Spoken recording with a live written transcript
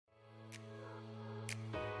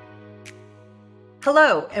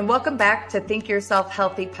Hello, and welcome back to Think Yourself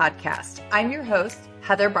Healthy podcast. I'm your host,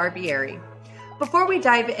 Heather Barbieri. Before we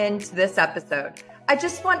dive into this episode, I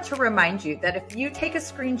just want to remind you that if you take a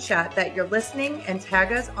screenshot that you're listening and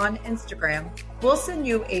tag us on Instagram, we'll send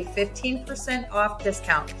you a 15% off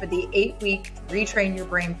discount for the 8-week Retrain Your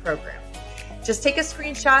Brain program. Just take a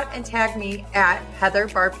screenshot and tag me at Heather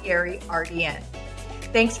Barbieri RDN.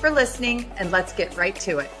 Thanks for listening, and let's get right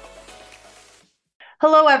to it.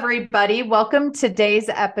 Hello, everybody. Welcome to today's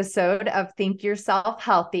episode of Think Yourself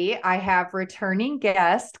Healthy. I have returning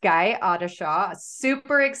guest, Guy Odishaw.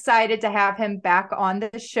 Super excited to have him back on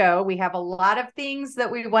the show. We have a lot of things that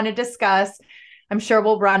we want to discuss. I'm sure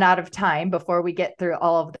we'll run out of time before we get through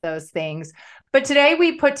all of those things. But today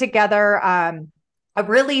we put together a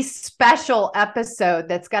really special episode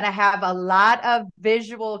that's going to have a lot of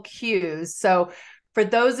visual cues. So for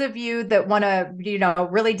those of you that want to,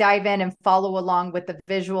 really dive in and follow along with the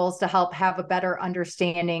visuals to help have a better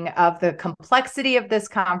understanding of the complexity of this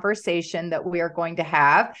conversation that we are going to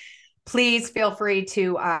have, please feel free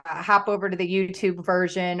to hop over to the YouTube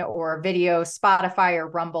version or video, Spotify or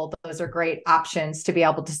Rumble. Those are great options to be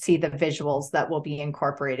able to see the visuals that will be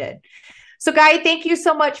incorporated. So, Guy, thank you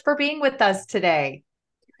so much for being with us today.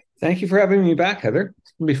 Thank you for having me back, Heather.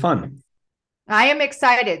 It's going to be fun. I am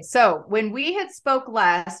excited. So when we had spoke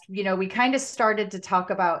last, we kind of started to talk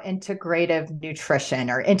about integrative nutrition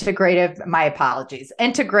or integrative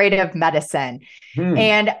medicine.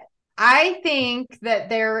 And I think that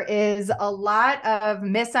there is a lot of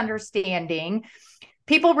misunderstanding.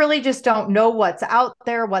 People really just don't know what's out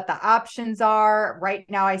there, what the options are. Right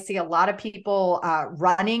now, I see a lot of people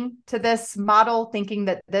running to this model, thinking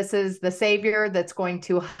that this is the savior that's going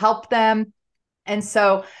to help them. And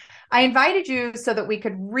so I invited you so that we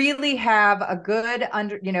could really have a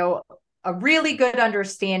really good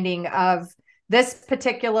understanding of this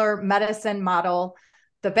particular medicine model,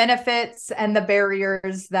 the benefits and the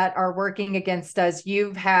barriers that are working against us.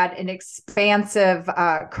 You've had an expansive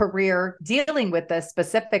career dealing with this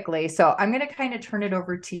specifically. So I'm going to kind of turn it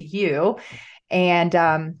over to you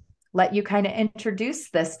and let you kind of introduce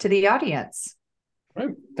this to the audience.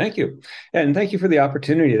 Right. Thank you. And thank you for the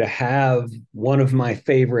opportunity to have one of my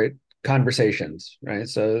favorite conversations, right?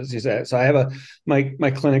 So as you said, I have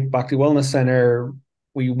my clinic, Bhakti Wellness Center.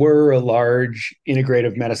 We were a large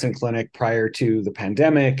integrative medicine clinic prior to the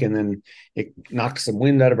pandemic, and then it knocked some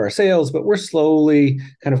wind out of our sails, but we're slowly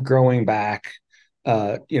kind of growing back,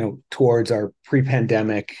 towards our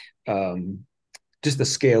pre-pandemic, just the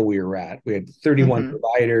scale we were at. We had 31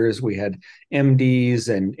 providers. We had MDs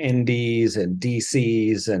and NDs and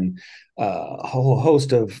DCs and a whole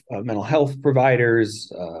host of mental health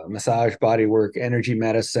providers, massage, bodywork, energy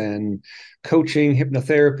medicine, coaching,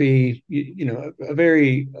 hypnotherapy, a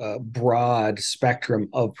very broad spectrum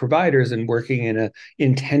of providers and working in a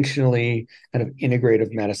intentionally kind of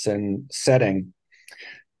integrative medicine setting.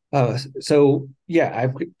 So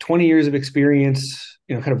I've 20 years of experience,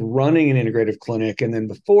 kind of running an integrative clinic. And then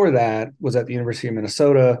before that was at the University of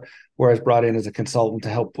Minnesota, where I was brought in as a consultant to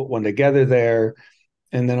help put one together there.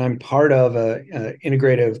 And then I'm part of a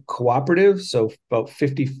integrative cooperative. So about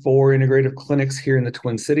 54 integrative clinics here in the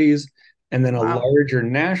Twin Cities, and then a larger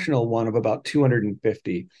national one of about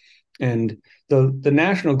 250. And the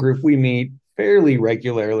national group, we meet fairly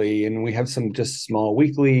regularly, and we have some just small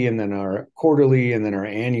weekly, and then our quarterly, and then our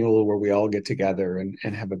annual, where we all get together and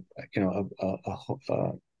have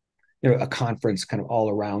a conference kind of all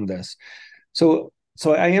around this. So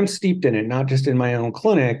I am steeped in it, not just in my own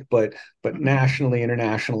clinic, but nationally,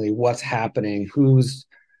 internationally, what's happening, who's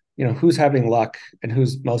having luck and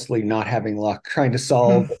who's mostly not having luck, trying to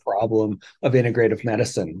solve the problem of integrative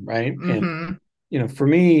medicine, right? And for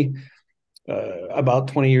me, about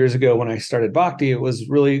 20 years ago when I started Bhakti, it was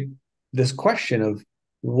really this question of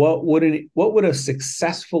what would a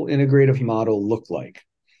successful integrative model look like?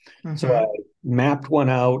 So I mapped one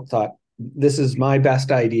out, thought, this is my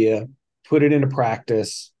best idea, put it into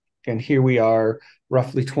practice, and here we are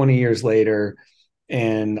roughly 20 years later.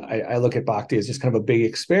 And I look at Bhakti as just kind of a big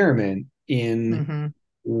experiment in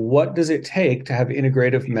what does it take to have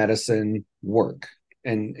integrative medicine work?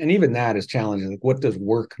 And even that is challenging. Like, what does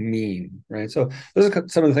work mean, right? So those are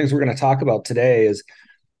some of the things we're going to talk about today is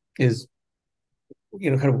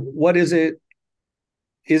kind of what is it?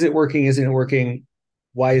 Is it working? Isn't it working?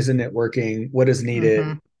 Why isn't it working? What is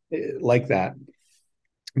needed? Like that.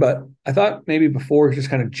 But I thought maybe before just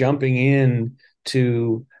kind of jumping in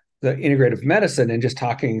to the integrative medicine and just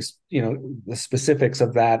talking, the specifics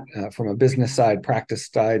of that from a business side, practice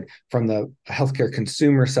side, from the healthcare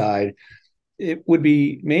consumer side, it would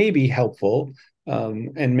be maybe helpful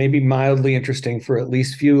and maybe mildly interesting for at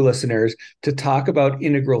least few listeners to talk about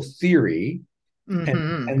integral theory.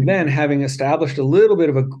 And then having established a little bit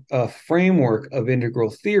of a framework of integral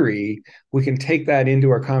theory, we can take that into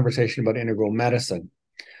our conversation about integral medicine.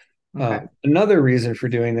 Okay. Another reason for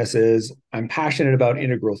doing this is I'm passionate about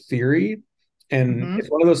integral theory. And it's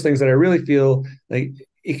one of those things that I really feel like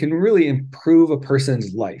it can really improve a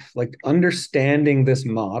person's life. Like understanding this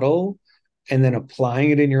model and then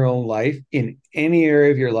applying it in your own life, in any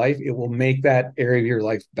area of your life, it will make that area of your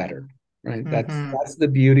life better. Right. That's the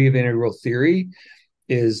beauty of integral theory,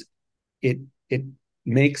 is it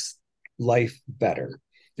makes life better.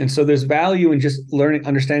 And so there's value in just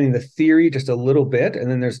understanding the theory just a little bit. And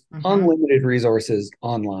then there's unlimited resources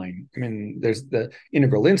online. I mean, there's the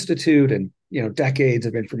Integral Institute and, decades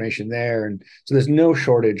of information there. And so there's no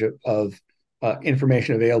shortage of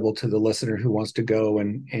information available to the listener who wants to go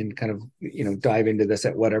and kind of, dive into this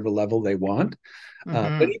at whatever level they want.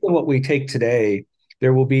 But even what we take today,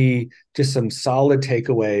 there will be just some solid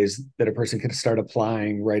takeaways that a person can start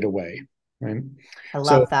applying right away. Right. I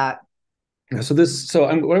love that. So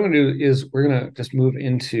what I'm going to do is we're going to just move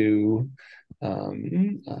into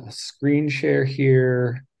screen share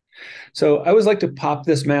here. So I always like to pop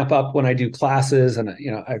this map up when I do classes, and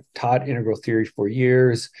I've taught integral theory for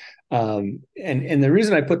years. And the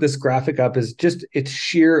reason I put this graphic up is just its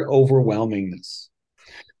sheer overwhelmingness,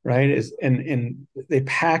 right? And they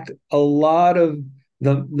packed a lot of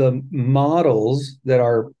the models that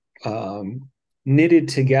are knitted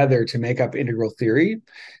together to make up integral theory.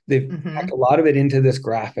 They've packed a lot of it into this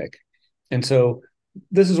graphic. And so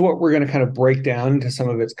this is what we're going to kind of break down into some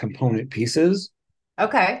of its component pieces.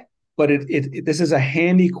 Okay. But this is a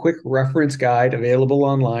handy, quick reference guide available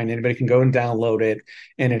online. Anybody can go and download it.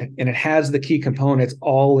 And it has the key components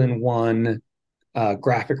all in one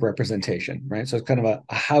graphic representation, right? So it's kind of a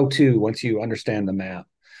how-to once you understand the map.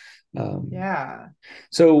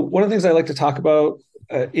 So one of the things I like to talk about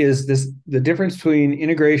is the difference between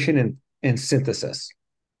integration and synthesis.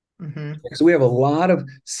 So we have a lot of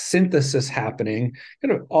synthesis happening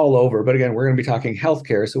kind of all over, but again, we're going to be talking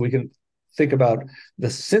healthcare, so we can think about the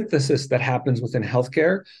synthesis that happens within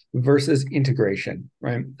healthcare versus integration,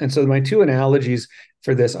 right? And so my two analogies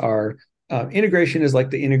for this are integration is like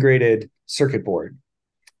the integrated circuit board,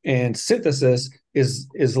 and synthesis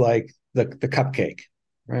is like the cupcake.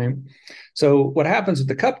 Right. So what happens with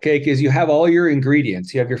the cupcake is you have all your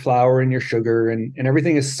ingredients, you have your flour and your sugar, and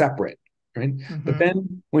everything is separate. Right. But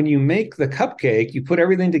then when you make the cupcake, you put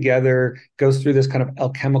everything together, goes through this kind of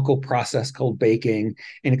alchemical process called baking,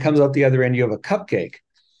 and it comes out the other end, you have a cupcake.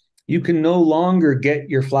 You can no longer get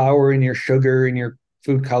your flour and your sugar and your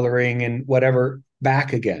food coloring and whatever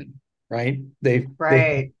back again. Right.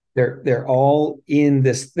 They're all in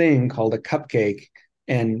this thing called a cupcake,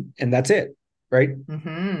 and that's it. Right.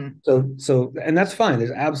 So, and that's fine.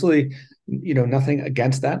 There's absolutely, nothing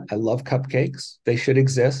against that. I love cupcakes. They should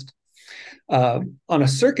exist. On a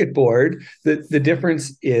circuit board, the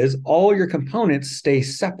difference is all your components stay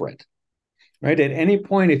separate. Right. At any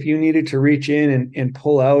point, if you needed to reach in and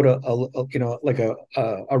pull out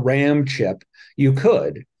a RAM chip, you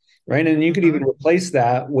could. Right. And you could even replace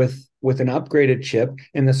that with an upgraded chip,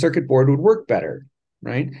 and the circuit board would work better.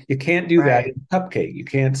 Right. You can't do that in a cupcake. You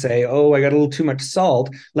can't say, oh, I got a little too much salt.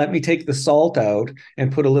 Let me take the salt out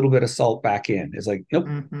and put a little bit of salt back in. It's like, nope,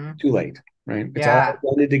 too late. Right. It's all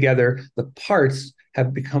blended together. The parts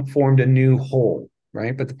have formed a new whole.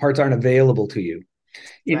 Right. But the parts aren't available to you.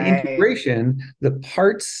 In integration, the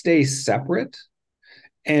parts stay separate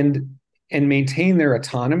and maintain their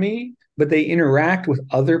autonomy, but they interact with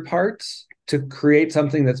other parts to create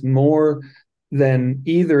something that's more than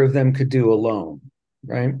either of them could do alone.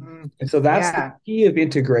 Right. And so that's the key of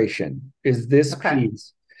integration, is this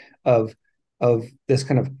piece of this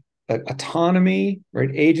kind of autonomy, right?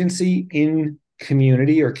 Agency in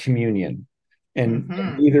community or communion, and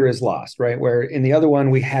neither is lost, right? Where in the other one,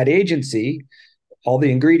 we had agency, all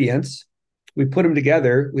the ingredients, we put them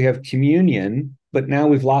together, we have communion, but now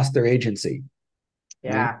we've lost their agency.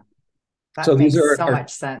 Right? That so makes these are so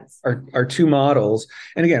much sense. Our two models.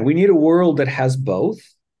 And again, we need a world that has both.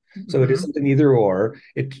 So it isn't an either or.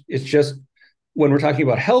 It's just, when we're talking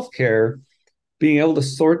about healthcare, being able to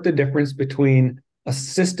sort the difference between a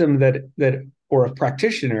system that or a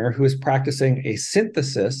practitioner who is practicing a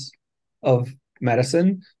synthesis of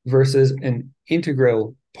medicine versus an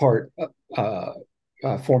integral form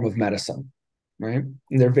of medicine, right?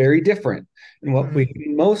 And they're very different. And what we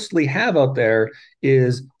mostly have out there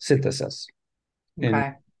is synthesis.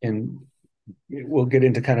 And we'll get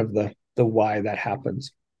into kind of the why that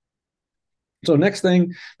happens. So next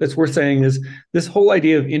thing that's worth saying is this whole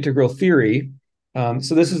idea of integral theory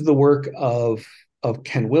So this is the work of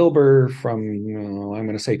Ken Wilber from, I'm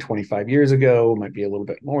going to say 25 years ago, might be a little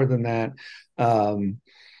bit more than that.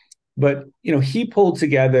 But he pulled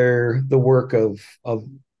together the work of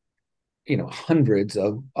hundreds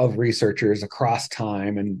of researchers across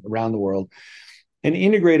time and around the world, and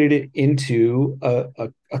integrated it into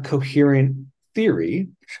a coherent theory.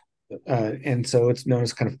 And so it's known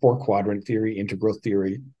as kind of four quadrant theory, integral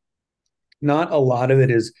theory. Not a lot of it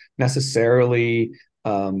is necessarily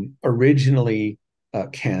originally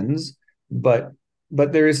Ken's, but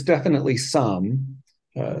there is definitely some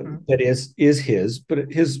that is his,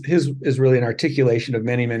 but his is really an articulation of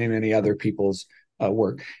many other people's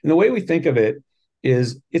work. And the way we think of it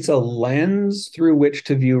is it's a lens through which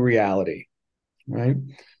to view reality, right?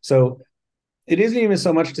 So it isn't even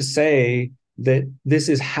so much to say that this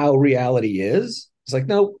is how reality is. It's like,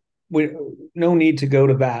 no need to go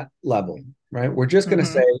to that level, right? We're just going to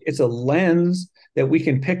say it's a lens that we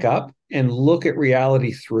can pick up and look at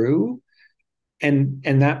reality through, and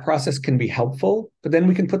that process can be helpful, but then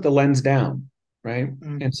we can put the lens down, right?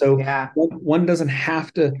 And so one doesn't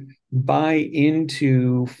have to buy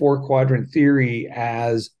into four quadrant theory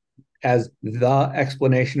as the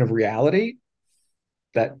explanation of reality.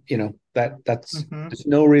 That's there's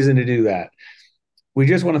no reason to do that. We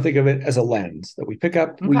just want to think of it as a lens that we pick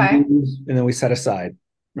up, we use, and then we set aside,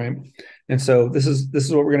 right? And so this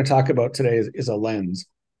is what we're going to talk about today is a lens.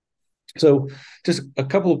 So just a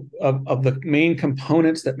couple of the main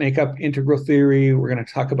components that make up integral theory. We're going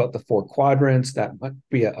to talk about the four quadrants. That might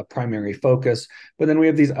be a primary focus. But then we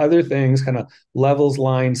have these other things, kind of levels,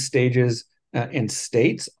 lines, stages, and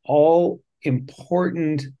states, all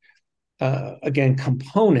important again,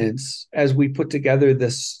 components. As we put together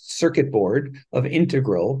this circuit board of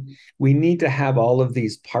integral, we need to have all of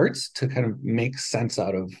these parts to kind of make sense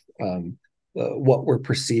out of what we're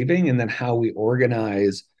perceiving, and then how we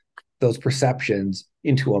organize those perceptions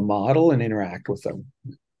into a model and interact with them.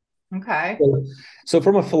 Okay. So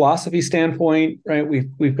from a philosophy standpoint, right,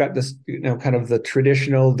 we've got this, kind of the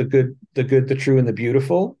traditional, the good, the true, and the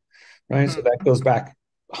beautiful, right? So that goes back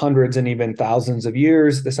hundreds and even thousands of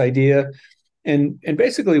years, this idea. And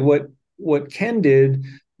basically what Ken did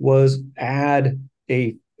was add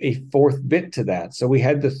a fourth bit to that. So we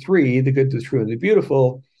had the three, the good, the true, and the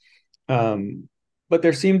beautiful, but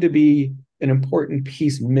there seemed to be an important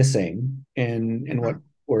piece missing. And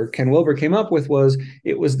where Ken Wilber came up with was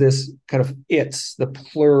this kind of the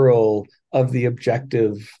plural of the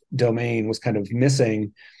objective domain was kind of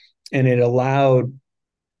missing, and it allowed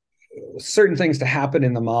certain things to happen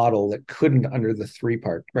in the model that couldn't under the three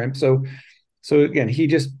part, right? So again, he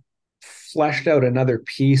just fleshed out another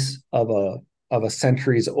piece of a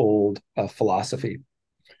centuries old philosophy.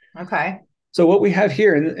 Okay. So what we have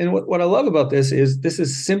here, and what I love about this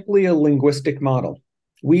is simply a linguistic model.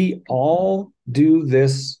 We all do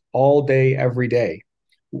this all day, every day.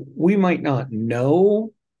 We might not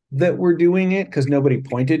know that we're doing it because nobody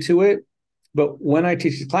pointed to it. But when I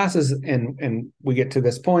teach the classes and we get to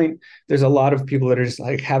this point, there's a lot of people that are just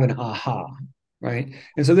like have an aha, right?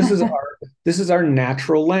 And so this is our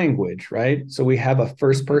natural language, right? So we have a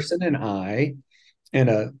first person, an I, and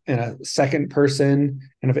a second person,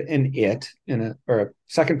 kind of an it, or a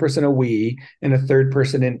second person, a we, and a third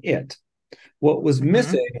person, an it. What was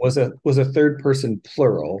missing was a third person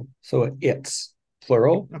plural, so it's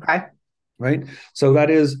plural. Okay. Right. So that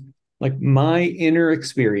is like my inner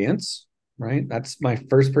experience. Right. That's my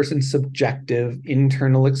first person subjective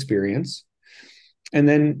internal experience. And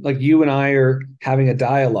then like you and I are having a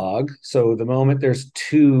dialogue. So the moment there's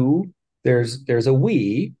two, there's a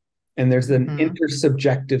we, and there's an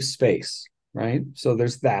intersubjective space. Right. So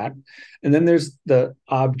there's that. And then there's the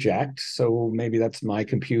object. So maybe that's my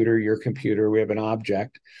computer, your computer. We have an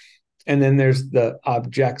object. And then there's the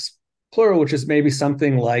objects plural, which is maybe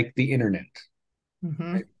something like the internet.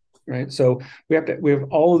 Right. So we have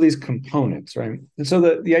all of these components, right? And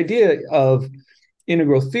so the idea of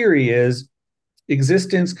integral theory is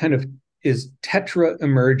existence kind of is tetra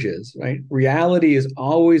emerges, right? Reality is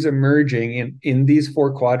always emerging in these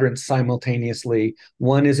four quadrants simultaneously.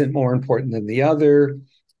 One isn't more important than the other.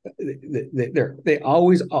 They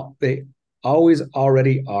always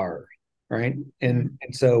already are, right? And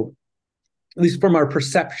so at least from our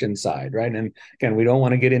perception side, right? And again, we don't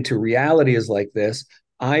want to get into reality as like this.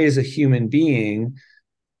 I, as a human being,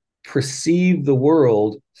 perceive the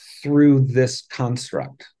world through this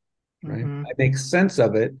construct, right? I make sense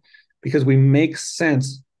of it because we make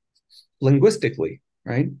sense linguistically,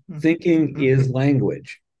 right? Thinking is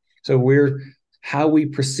language. So how we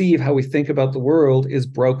perceive, how we think about the world is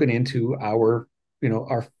broken into our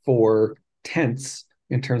four tenths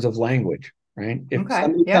in terms of language. right? If Okay.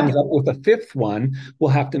 somebody Yeah. comes up with a fifth one,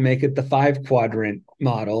 we'll have to make it the 5-quadrant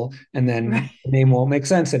model, and then Right. the name won't make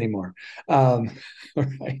sense anymore.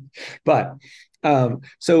 Right. But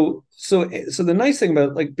so the nice thing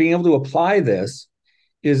about like being able to apply this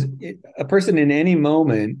is a person in any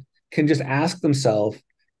moment can just ask themselves,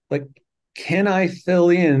 like, can I fill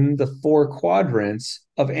in the 4 quadrants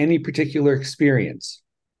of any particular experience,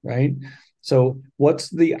 right? So what's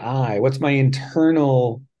the I? What's my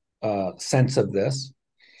internal sense of this?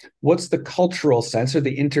 What's the cultural sense, or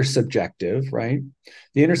the intersubjective, right?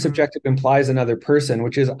 The intersubjective implies another person,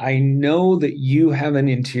 which is I know that you have an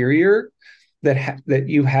interior, that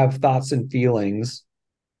you have thoughts and feelings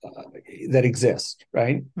that exist,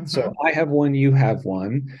 right? So I have one, you have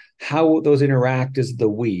one. How those interact is the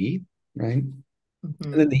we, right?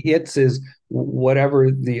 And then the it's is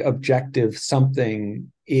whatever the objective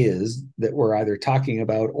something is that we're either talking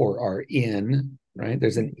about or are in, right?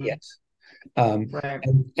 There's an it. Right.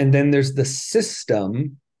 And then there's the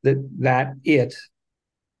system that it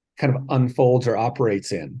kind of unfolds or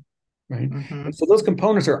operates in, right? And so those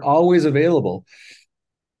components are always available.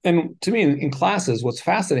 And to me, in classes, what's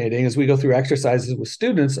fascinating is we go through exercises with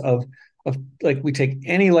students of like, we take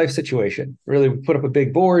any life situation, really, we put up a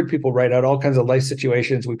big board, people write out all kinds of life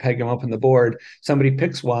situations, we peg them up on the board, somebody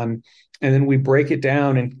picks one, and then we break it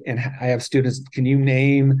down, and I have students, can you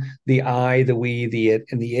name the I, the we, the it,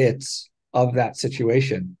 and the it's of that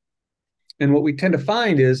situation? And what we tend to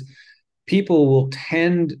find is people will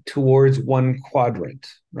tend towards one quadrant,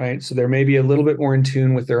 right? So they're maybe a little bit more in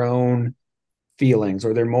tune with their own feelings,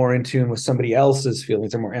 or they're more in tune with somebody else's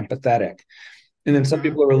feelings, they're more empathetic. And then some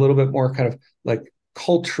people are a little bit more kind of like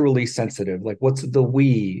culturally sensitive, like what's the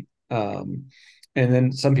we? And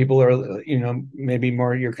then some people are, maybe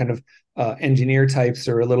more your kind of engineer types,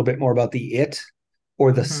 are a little bit more about the it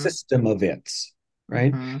or the system of its,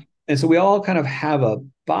 right? And so we all kind of have a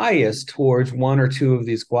bias towards one or two of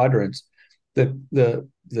these quadrants. The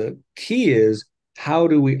key is, how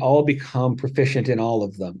do we all become proficient in all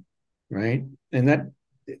of them, right? And that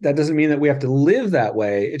doesn't mean that we have to live that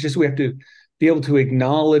way. It's just we have to be able to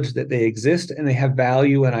acknowledge that they exist and they have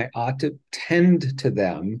value, and I ought to tend to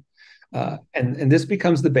them. And this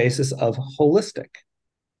becomes the basis of holistic,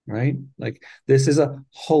 right? Like, this is a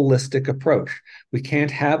holistic approach. We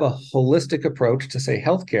can't have a holistic approach to, say,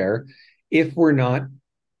 healthcare if we're not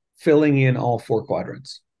filling in all 4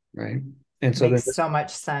 quadrants, right? And so Makes so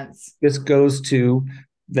much sense. this goes to,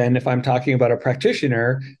 then if I'm talking about a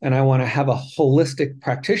practitioner and I want to have a holistic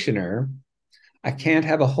practitioner, I can't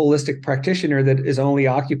have a holistic practitioner that is only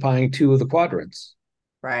occupying 2 of the quadrants.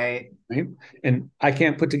 Right. Right. And I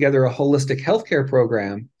can't put together a holistic healthcare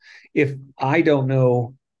program if I don't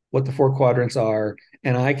know what the 4 quadrants are,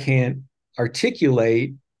 and I can't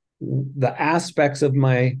articulate the aspects of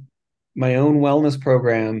my own wellness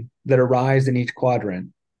program that arise in each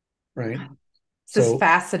quadrant. Right. This is So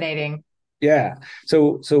fascinating. yeah.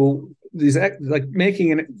 So these, like,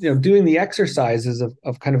 making it, doing the exercises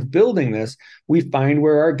of kind of building this, we find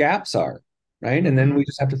where our gaps are, right? And then we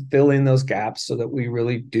just have to fill in those gaps so that we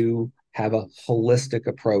really do have a holistic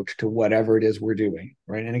approach to whatever it is we're doing,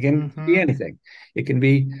 right? And again, it can be anything. It can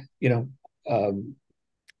be,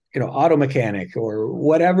 auto mechanic or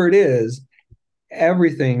whatever it is.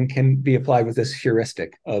 Everything can be applied with this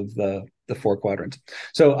heuristic of the 4 quadrants.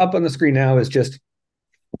 So up on the screen now is just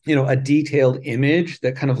a detailed image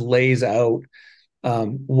that kind of lays out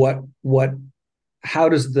how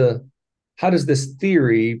does this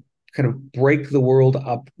theory kind of break the world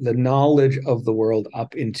up, the knowledge of the world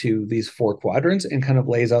up into these 4 quadrants, and kind of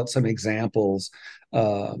lays out some examples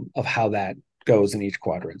of how that goes in each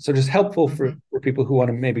quadrant. So just helpful for people who want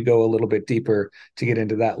to maybe go a little bit deeper to get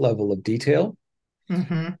into that level of detail.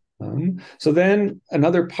 So then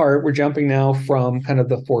another part, we're jumping now from kind of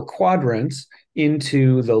the 4 quadrants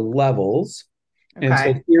into the levels. Okay. And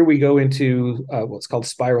so here we go into what's called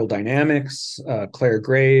spiral dynamics. Claire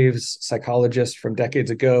Graves, psychologist from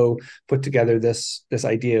decades ago, put together this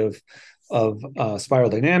idea of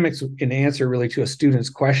spiral dynamics in answer really to a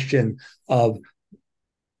student's question of,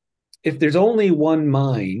 if there's only one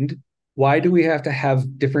mind, why do we have to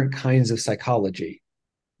have different kinds of psychology,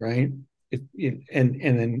 right? And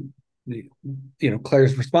then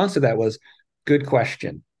Claire's response to that was, good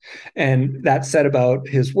question. And that set about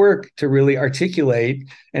his work to really articulate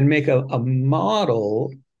and make a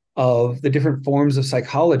model of the different forms of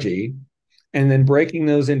psychology, and then breaking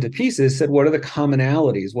those into pieces, said, what are the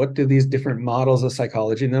commonalities? What do these different models of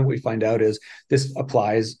psychology? And then what we find out is this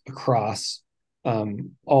applies across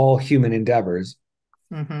all human endeavors.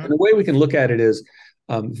 And the way we can look at it is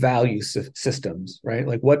value systems, right?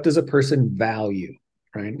 Like, what does a person value?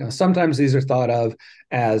 right? Now, sometimes these are thought of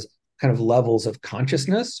as kind of levels of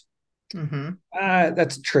consciousness. Mm-hmm.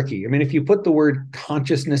 That's tricky. I mean, if you put the word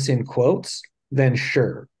consciousness in quotes, then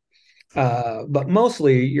sure. But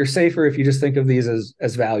mostly you're safer if you just think of these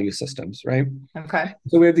as value systems, right? Okay.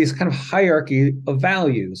 So we have these kind of hierarchy of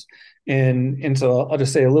values. And so I'll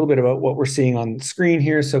just say a little bit about what we're seeing on the screen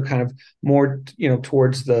here. So kind of more,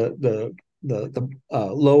 towards the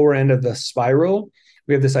lower end of the spiral,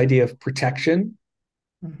 we have this idea of protection,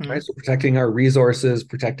 Mm-hmm. right? So protecting our resources,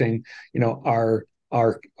 protecting, our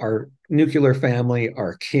nuclear family,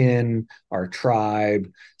 our kin, our tribe.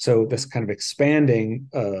 So this kind of expanding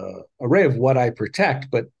array of what I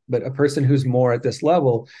protect, but a person who's more at this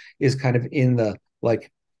level is kind of in the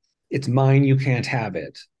like, it's mine, you can't have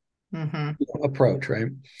it Mm-hmm. approach, right?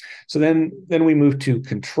 So then we move to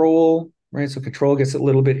control, right? So control gets a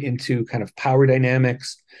little bit into kind of power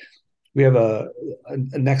dynamics. We have a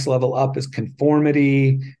next level up is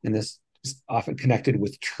conformity, and this is often connected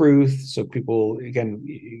with truth. So people, again,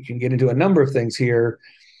 you can get into a number of things here.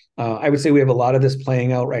 I would say we have a lot of this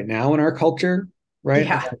playing out right now in our culture, right?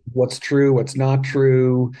 Yeah. What's true, what's not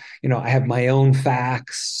true. I have my own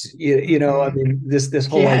facts. I Mm-hmm. mean, this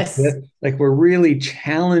whole Yes. idea, like we're really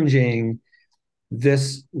challenging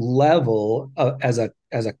this level as a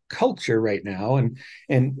culture right now,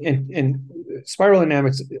 and spiral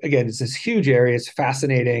dynamics, again, it's this huge area. It's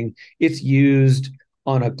fascinating. It's used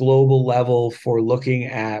on a global level for looking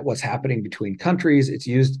at what's happening between countries. It's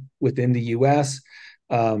used within the US,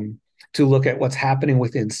 to look at what's happening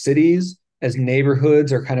within cities as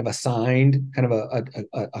neighborhoods are kind of assigned kind of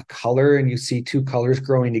a color, and you see two colors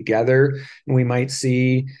growing together, and we might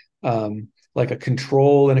see like a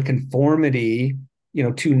control and a conformity, two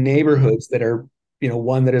Mm-hmm. neighborhoods that are,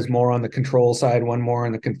 one that is more on the control side, one more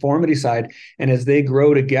on the conformity side. And as they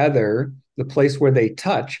grow together, the place where they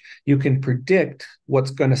touch, you can predict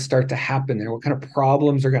what's going to start to happen there, what kind of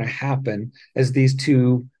problems are going to happen as these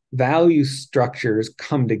two value structures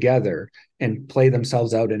come together and play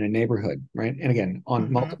themselves out in a neighborhood, right? And again, on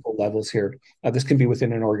Mm-hmm. multiple levels here. This can be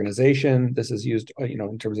within an organization. This is used,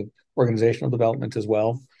 in terms of organizational development as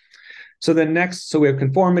well. So then next, so we have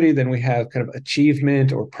conformity, then we have kind of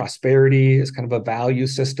achievement or prosperity as kind of a value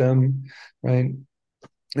system, right?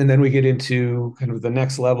 And then we get into kind of the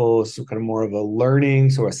next level, so kind of more of a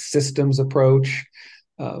learning, so a systems approach,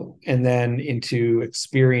 and then into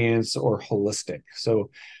experience or holistic.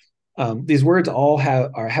 So these words all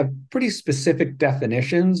have pretty specific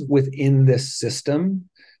definitions within this system,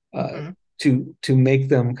 uh, Mm-hmm. to make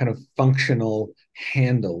them kind of functional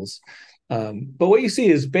handles. But what you see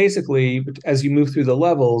is basically, as you move through the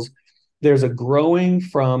levels, there's a growing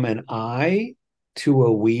from an I to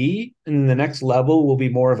a we, and the next level will be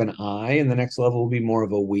more of an I, and the next level will be more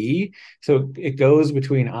of a we. So it goes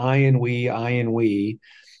between I and we,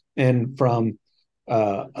 and from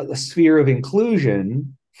a sphere of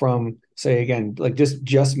inclusion, from, say, again, like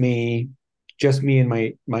just me and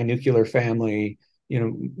my nuclear family,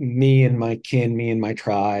 me and my kin, me and my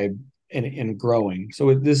tribe, and growing.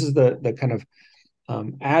 So this is the kind of,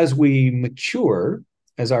 as we mature,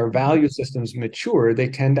 as our Mm-hmm. value systems mature, they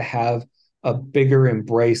tend to have a bigger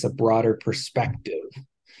embrace, a broader perspective.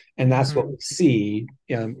 And that's what Mm-hmm. we see,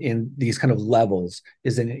 in these kind of levels,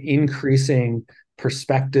 is an increasing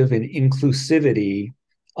perspective and inclusivity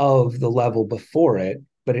of the level before it,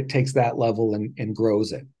 but it takes that level and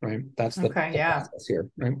grows it, right? That's the Okay. Yeah. process here,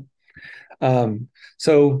 right?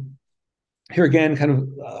 So here again, kind of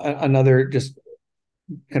another just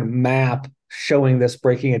kind of map showing this,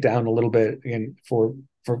 breaking it down a little bit. Again, for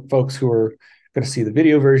folks who are going to see the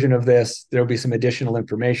video version of this, there'll be some additional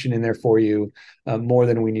information in there for you, more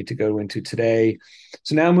than we need to go into today.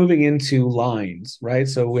 So now moving into lines, right?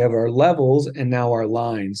 So we have our levels and now our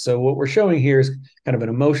lines. So what we're showing here is kind of an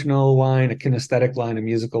emotional line, a kinesthetic line, a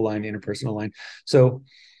musical line, interpersonal line. So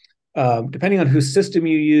depending on whose system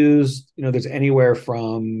you use, there's anywhere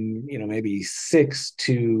from, maybe 6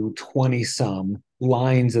 to 20 some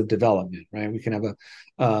lines of development, right? We can have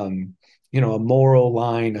a moral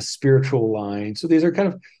line, a spiritual line. So these are kind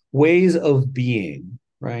of ways of being,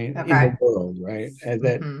 right, in the Okay. world, right? And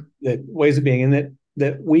Mm-hmm. that ways of being, and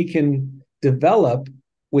that we can develop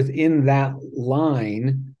within that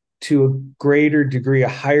line to a greater degree, a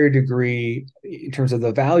higher degree in terms of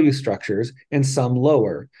the value structures, and some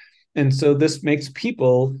lower. And so this makes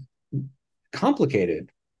people complicated,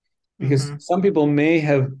 because Mm-hmm. some people may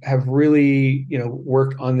have really,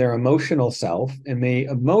 worked on their emotional self and may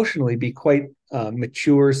emotionally be quite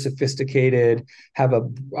mature, sophisticated, have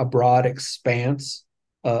a broad expanse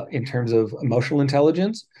in terms of emotional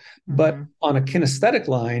intelligence. But on a kinesthetic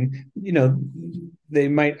line, they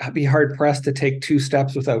might be hard pressed to take 2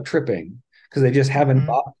 steps without tripping because they just haven't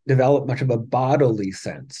developed much of a bodily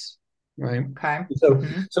sense, right? Okay.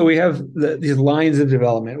 So we have these lines of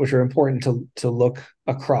development, which are important to look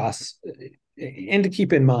across and to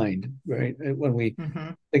keep in mind, right, when we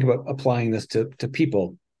think about applying this to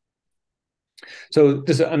people. So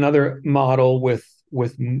this is another model with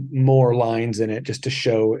more lines in it, just to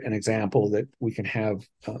show an example that we can have.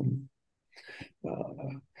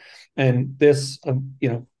 And this,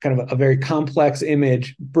 kind of a very complex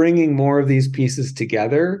image, bringing more of these pieces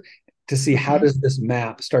together to see how does this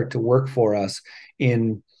map start to work for us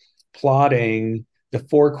in plotting the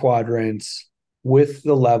 4 quadrants with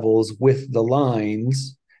the levels, with the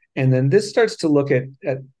lines. And then this starts to look at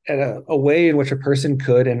a way in which a person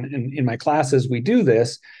could, and in my classes, we do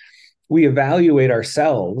this, we evaluate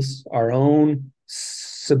ourselves, our own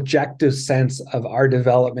subjective sense of our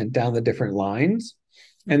development down the different lines.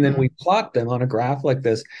 And then we plot them on a graph like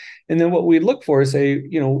this. And then what we look for is say,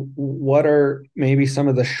 what are maybe some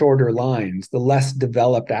of the shorter lines, the less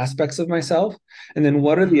developed aspects of myself? And then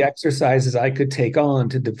what are the exercises I could take on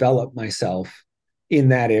to develop myself in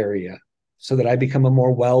that area so that I become a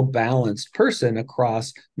more well-balanced person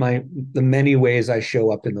across the many ways I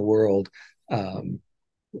show up in the world,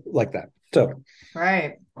 like that. So,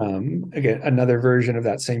 right. Again, another version of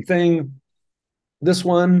that same thing. This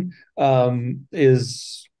one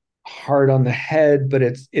is hard on the head, but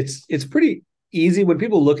it's pretty easy. When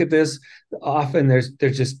people look at this, often there's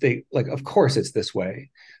just of course it's this way,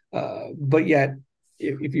 but yet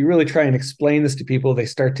if you really try and explain this to people, they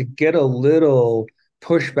start to get a little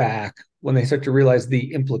pushback when they start to realize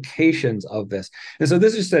the implications of this. And so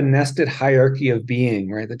this is just a nested hierarchy of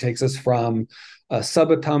being, right, that takes us from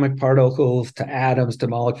subatomic particles to atoms to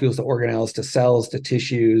molecules to organelles to cells to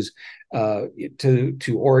tissues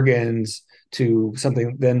to organs to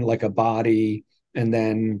something then like a body, and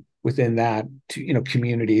then within that to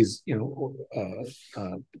communities,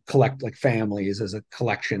 collect like families as a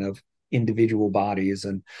collection of individual bodies.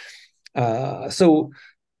 And so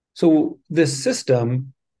this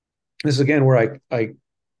system, this is again where I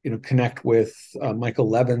connect with Michael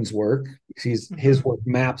Levin's work. His work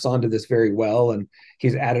maps onto this very well, and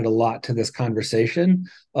he's added a lot to this conversation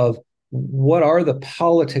of what are the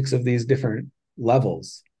politics of these different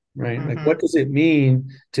levels, right? Like, what does it mean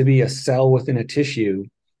to be a cell within a tissue,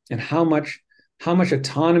 and how much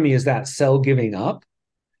autonomy is that cell giving up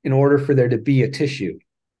in order for there to be a tissue,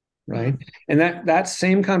 right? And that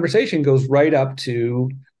same conversation goes right up to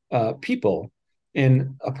people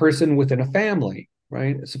and a person within a family,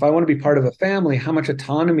 right? So if I want to be part of a family, how much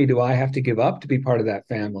autonomy do I have to give up to be part of that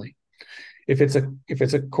family? If it's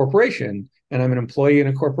a corporation and I'm an employee in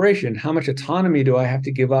a corporation, how much autonomy do I have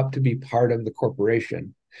to give up to be part of the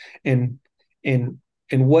corporation? And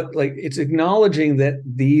what, like, it's acknowledging that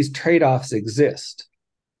these trade-offs exist,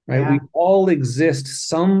 right? Yeah. We all exist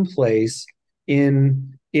someplace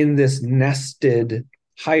in this nested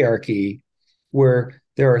hierarchy where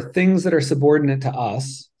there are things that are subordinate to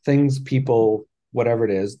us, things, people, whatever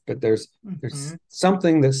it is, but there's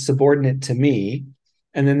something that's subordinate to me,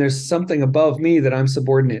 and then there's something above me that I'm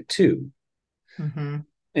subordinate to.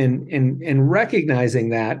 And recognizing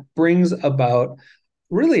that brings about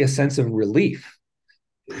really a sense of relief.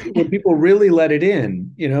 When people really let it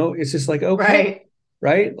in, it's just like, okay,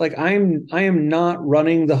 right? Like I am not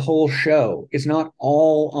running the whole show. It's not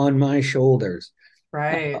all on my shoulders.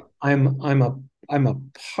 Right. I'm a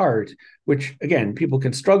part, which again, people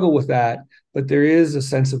can struggle with that, but there is a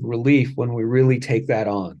sense of relief when we really take that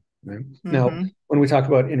on. Right? Now, when we talk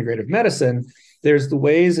about integrative medicine, there's the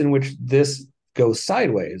ways in which this goes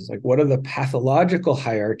sideways. Like, what are the pathological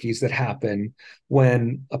hierarchies that happen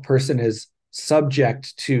when a person is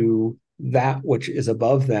subject to that which is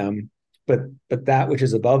above them, but that which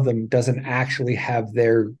is above them doesn't actually have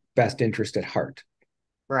their best interest at heart.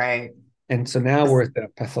 Right. And so now we're at the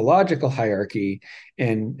pathological hierarchy,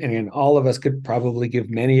 and all of us could probably give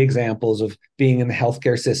many examples of being in the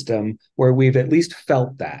healthcare system where we've at least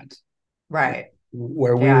felt that. Right.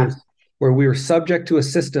 Where we were subject to a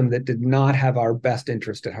system that did not have our best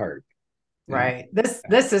interest at heart. Right.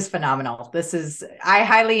 This is phenomenal. I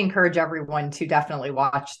highly encourage everyone to definitely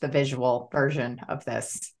watch the visual version of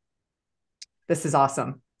this. This is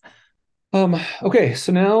awesome. Okay,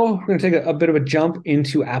 so now we're going to take a bit of a jump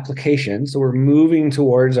into application. So we're moving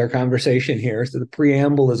towards our conversation here. So the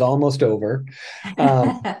preamble is almost over.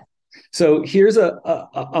 So here's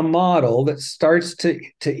a model that starts to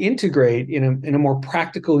integrate in a more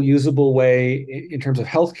practical, usable way in terms of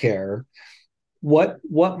healthcare. What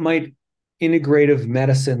might integrative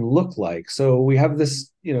medicine look like? So we have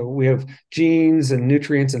this, we have genes and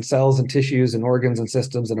nutrients and cells and tissues and organs and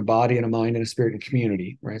systems and a body and a mind and a spirit and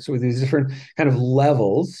community, right? So with these different kind of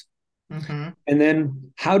levels, and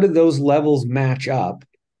then how do those levels match up?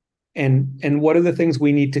 And what are the things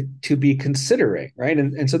we need to be considering, right?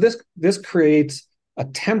 And so this creates a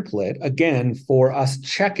template, again, for us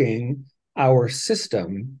checking our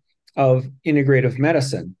system of integrative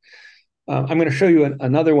medicine. I'm going to show you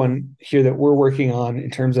another one here that we're working on in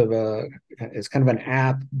terms of it's kind of an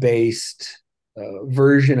app-based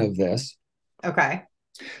version of this. Okay.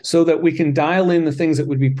 So that we can dial in the things that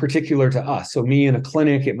would be particular to us. So me in a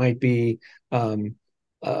clinic, it might be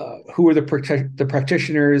who are the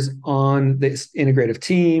practitioners on this integrative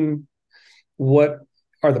team? What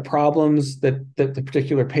are the problems that the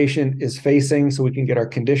particular patient is facing, so we can get our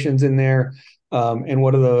conditions in there, and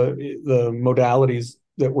what are the modalities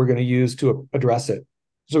that we're going to use to address it.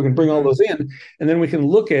 So we can bring all those in, and then we can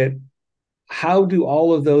look at how do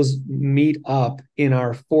all of those meet up in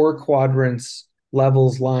our 4 quadrants,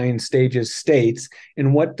 levels, lines, stages, states,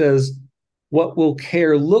 and what will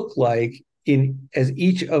care look like as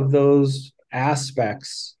each of those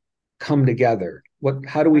aspects come together.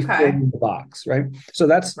 How do we fill in the box, right? So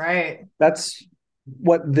that's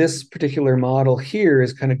what this particular model here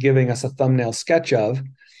is kind of giving us a thumbnail sketch of.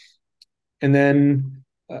 And then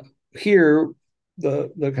here,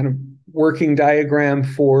 the kind of working diagram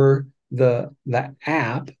for the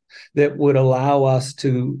app that would allow us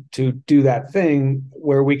to do that thing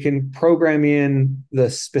where we can program in the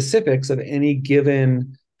specifics of any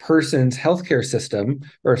given person's healthcare system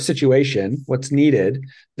or situation, what's needed,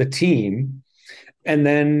 the team, and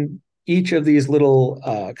then each of these little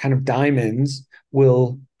kind of diamonds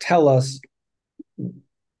will tell us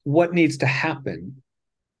what needs to happen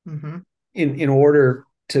in order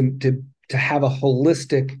to have a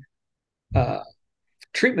holistic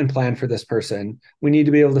treatment plan for this person. We need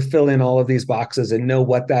to be able to fill in all of these boxes and know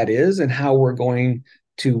what that is and how we're going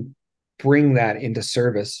to bring that into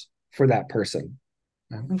service for that person.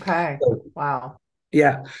 Okay. So, wow.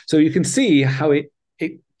 Yeah. So you can see how it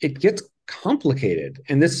gets complicated,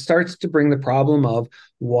 and this starts to bring the problem of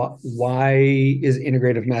why is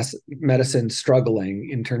integrative medicine struggling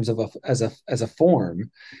in terms of as a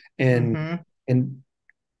form, and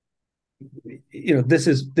this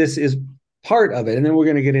is part of it, and then we're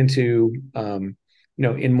going to get into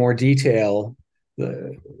in more detail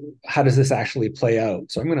how does this actually play out.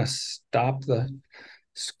 So I'm going to stop the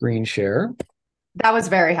screen share. That was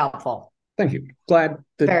very helpful. Thank you. Glad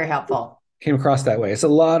that very helpful. Came across that way. It's a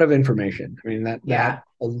lot of information. I mean, that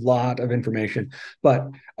a lot of information, but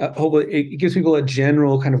hopefully it gives people a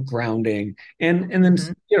general kind of grounding and then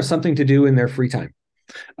something to do in their free time.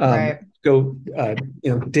 Go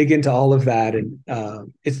dig into all of that, and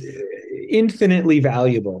it's infinitely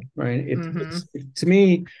valuable, right? It's to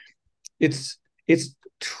me, it's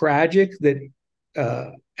tragic that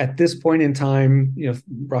at this point in time,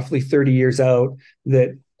 roughly 30 years out,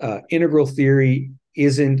 that integral theory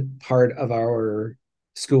isn't part of our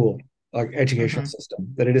school, our educational system,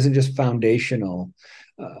 that it isn't just foundational,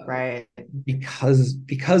 because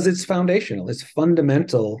it's foundational. It's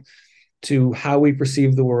fundamental to how we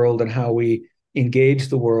perceive the world and how we engage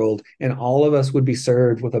the world, and all of us would be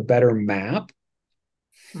served with a better map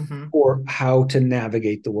for how to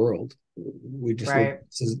navigate the world. We just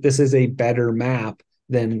this is a better map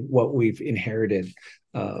than what we've inherited.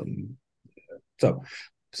 So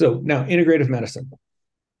now integrative medicine.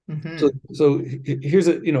 So here's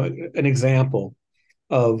an example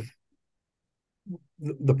of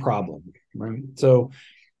the problem, right? So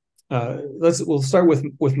we'll start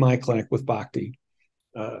with my clinic with Bhakti.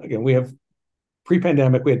 Again, we have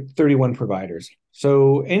pre-pandemic, we had 31 providers.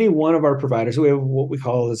 So any one of our providers, we have what we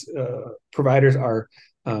call as providers are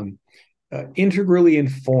integrally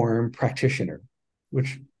informed practitioner,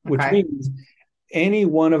 which means any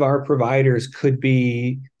one of our providers could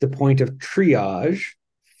be the point of triage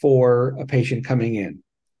for a patient coming in,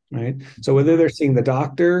 right? So whether they're seeing the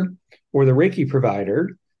doctor or the Reiki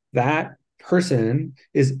provider, that person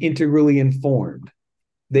is integrally informed.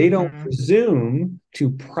 They don't presume to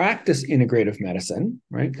practice integrative medicine,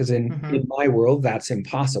 right? Because in my world, that's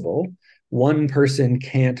impossible. One person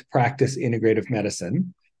can't practice integrative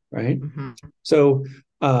medicine, right? So,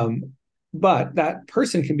 but that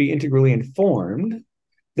person can be integrally informed.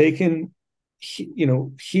 They can,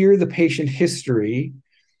 hear the patient history,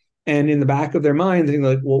 and in the back of their mind, they're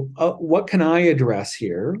like, well, what can I address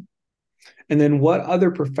here? And then what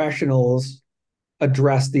other professionals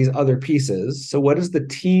address these other pieces? So what does the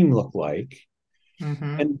team look like?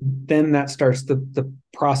 Mm-hmm. And then that starts the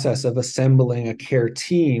process of assembling a care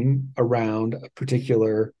team around a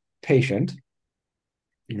particular patient.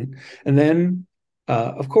 And then,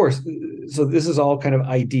 of course, so this is all kind of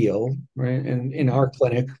ideal, right? And in our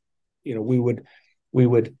clinic, we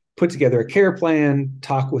would put together a care plan,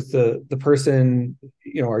 talk with the person,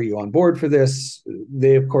 are you on board for this?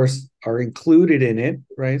 They, of course, are included in it,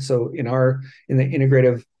 right? So in the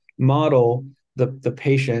integrative model, the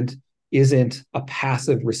patient isn't a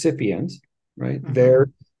passive recipient, right? Mm-hmm.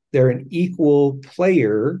 They're an equal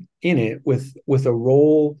player in it with a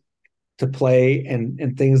role to play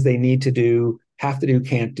and things they need to do, have to do,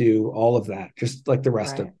 can't do, all of that, just like the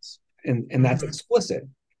rest of Right. us. And that's explicit.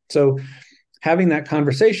 So having that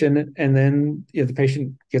conversation, and then the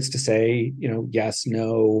patient gets to say, yes,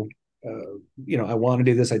 no, I want to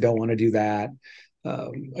do this, I don't want to do that.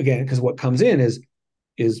 Again, because what comes in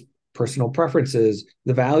is personal preferences,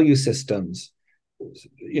 the value systems.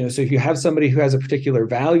 So if you have somebody who has a particular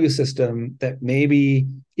value system that maybe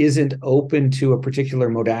isn't open to a particular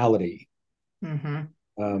modality,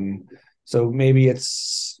 so maybe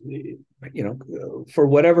it's, for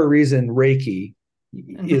whatever reason, Reiki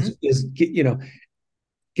is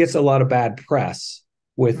gets a lot of bad press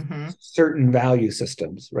with certain value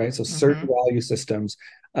systems, right? So certain value systems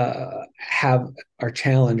are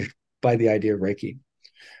challenged by the idea of Reiki.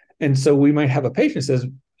 And so we might have a patient who says,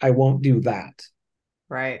 I won't do that.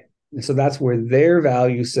 Right. And so that's where their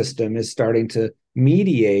value system is starting to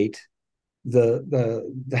mediate the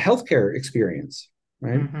healthcare experience,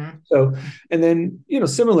 right? So, and then,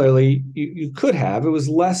 similarly, you could have, it was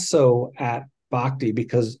less so at Bhakti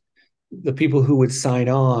because the people who would sign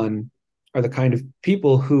on are the kind of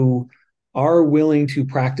people who are willing to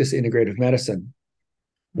practice integrative medicine.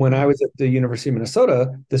 When I was at the University of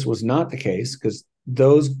Minnesota, this was not the case because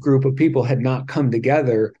those group of people had not come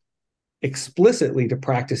together explicitly to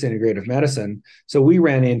practice integrative medicine. So we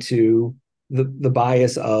ran into the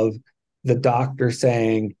bias of the doctor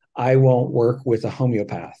saying, I won't work with a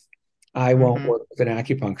homeopath. I won't work with an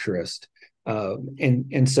acupuncturist.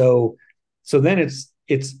 And so then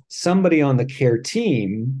it's somebody on the care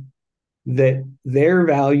team that their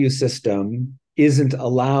value system isn't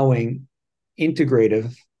allowing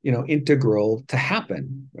integral to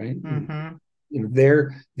happen, right?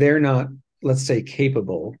 They're not, let's say,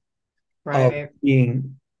 capable of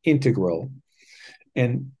being integral.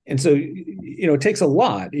 And so, it takes a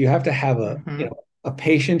lot. You have to have a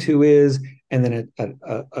patient who is, and then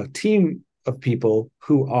a team of people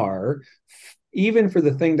who are, even for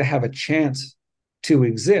the thing to have a chance to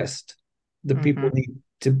exist, the people need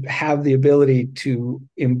to have the ability to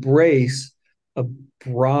embrace a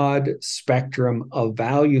broad spectrum of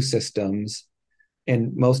value systems.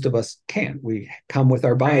 And most of us can't. We come with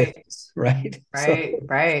our biases, right?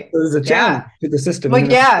 Right. So there's a challenge to the system. Well,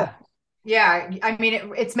 yeah. Yeah. I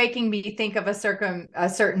mean, it's making me think of a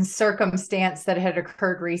certain circumstance that had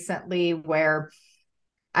occurred recently where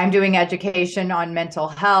I'm doing education on mental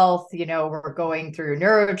health. We're going through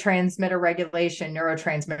neurotransmitter regulation,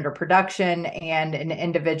 neurotransmitter production, and an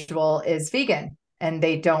individual is vegan and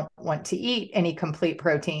they don't want to eat any complete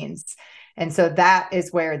proteins. And so that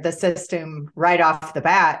is where the system right off the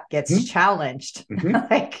bat gets challenged.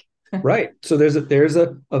 Right. So there's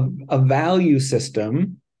a value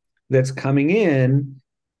system that's coming in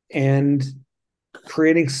and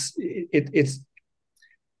creating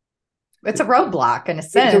it's a roadblock in a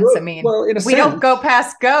sense. We don't go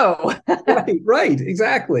past go. right,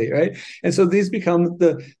 exactly, right. And so these become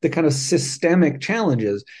the kind of systemic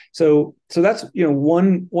challenges. So that's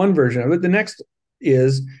one version of it. The next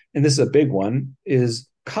is, and this is a big one, is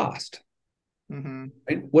cost.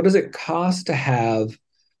 Right? What does it cost to have?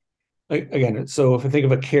 Again, so if I think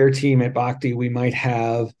of a care team at Bhakti, we might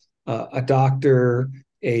have a doctor,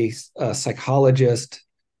 a psychologist,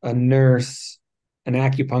 a nurse, an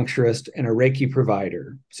acupuncturist, and a Reiki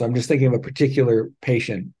provider. So I'm just thinking of a particular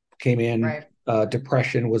patient came in,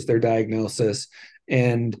 depression was their diagnosis.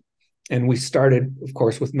 And we started, of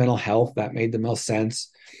course, with mental health. That made the most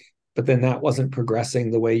sense. But then that wasn't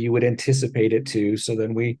progressing the way you would anticipate it to. So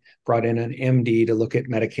then we brought in an MD to look at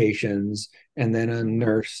medications, and then a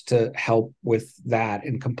nurse to help with that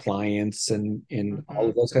and compliance and all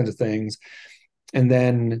of those kinds of things. And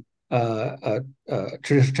then a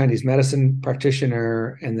traditional Chinese medicine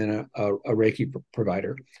practitioner, and then a Reiki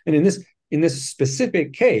provider. And in this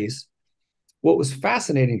specific case, what was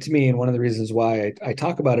fascinating to me, and one of the reasons why I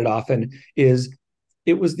talk about it often, is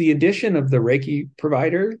it was the addition of the Reiki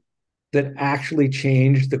provider that actually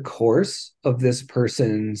changed the course of this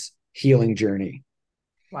person's healing journey.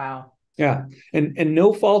 Wow. Yeah. And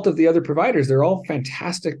no fault of the other providers. They're all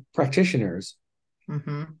fantastic practitioners.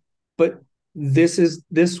 But this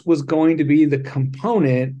was going to be the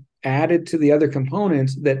component added to the other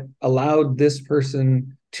components that allowed this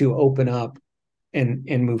person to open up and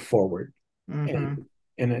move forward. And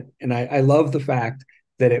I love the fact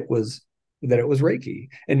that it was Reiki,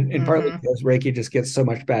 and partly because Reiki just gets so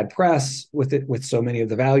much bad press with so many of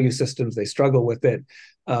the value systems. They struggle with it.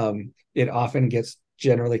 It often gets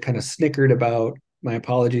generally kind of snickered about. My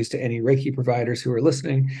apologies to any Reiki providers who are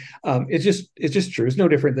listening. It's just true. It's no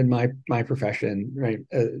different than my profession, right?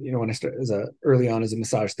 When I started early on as a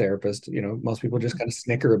massage therapist, most people just kind of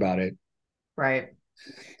snicker about it, right?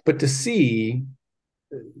 But to see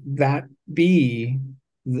that be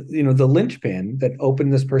the linchpin that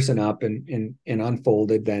opened this person up and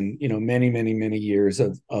unfolded then many years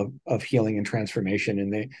of healing and transformation,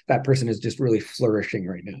 and that person is just really flourishing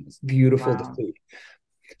right now. It's beautiful to see.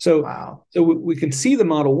 So we can see the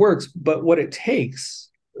model works, but what it takes,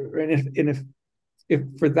 and if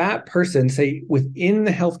for that person, say within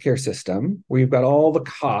the healthcare system, where you've got all the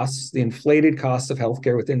costs, the inflated costs of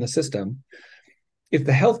healthcare within the system, if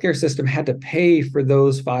the healthcare system had to pay for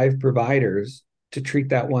those 5 providers to treat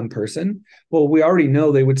that one person, well, we already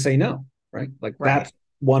know they would say no, right? That's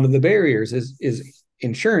one of the barriers is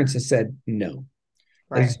insurance has said no.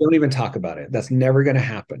 Right. Just don't even talk about it. That's never going to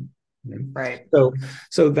happen. Right. So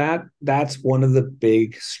that's one of the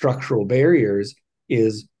big structural barriers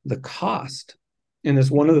is the cost. And it's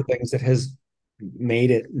one of the things that has made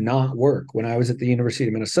it not work. When I was at the University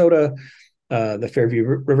of Minnesota, the Fairview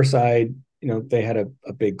Riverside, they had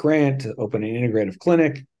a big grant to open an integrative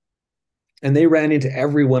clinic, and they ran into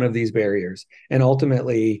every one of these barriers and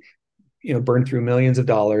ultimately, burned through millions of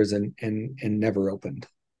dollars and never opened.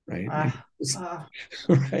 Right.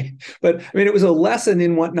 Right. But I mean, it was a lesson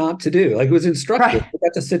in what not to do. Like, it was instructive. We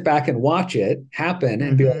got to sit back and watch it happen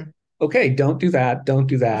and be like, okay, don't do that. Don't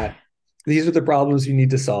do that. These are the problems you need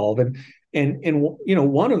to solve. And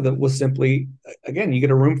one of them was simply, again, you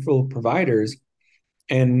get a room full of providers,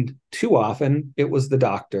 and too often it was the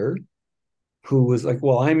doctor who was like,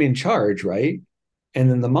 well, I'm in charge, right? And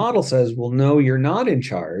then the model says, well, no, you're not in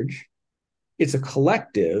charge. It's a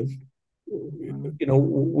collective.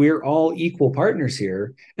 We're all equal partners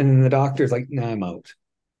here. And then the doctor's like, no, I'm out.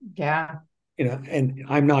 Yeah. And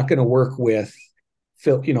I'm not going to work with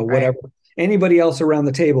Phil, whatever. Anybody else around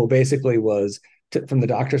the table basically was, from the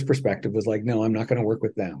doctor's perspective, was like, no, I'm not going to work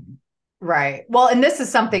with them. Right. Well, and this is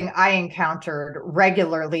something I encountered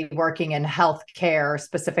regularly working in healthcare,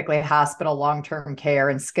 specifically hospital, long-term care,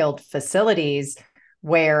 and skilled facilities,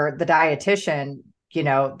 where the dietitian,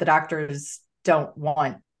 the doctors don't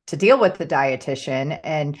want to deal with the dietitian.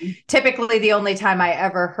 And typically the only time I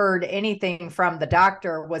ever heard anything from the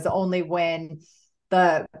doctor was only when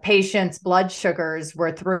the patient's blood sugars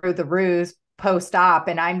were through the roof post-op,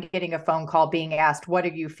 and I'm getting a phone call being asked, what are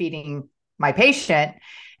you feeding my patient?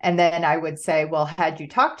 And then I would say, well, had you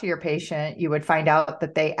talked to your patient, you would find out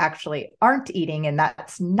that they actually aren't eating, and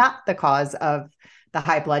that's not the cause of the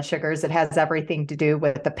high blood sugars. It has everything to do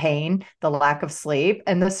with the pain, the lack of sleep,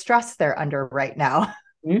 and the stress they're under right now.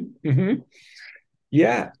 Mm-hmm.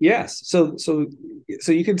 Yeah. Yes. So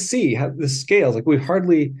you can see how the scales, like we've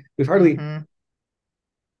hardly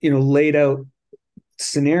laid out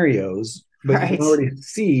scenarios, but you can already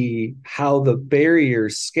see how the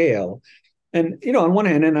barriers scale. And on one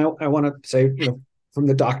hand, and I want to say, from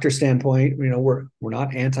the doctor standpoint, we're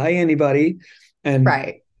not anti anybody, and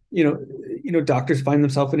doctors find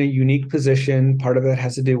themselves in a unique position. Part of that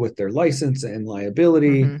has to do with their license and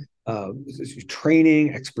liability,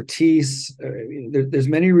 training, expertise. There's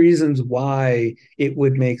many reasons why it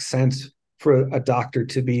would make sense for a doctor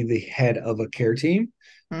to be the head of a care team,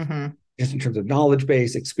 just in terms of knowledge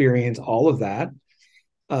base, experience, all of that.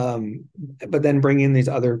 But then bring in these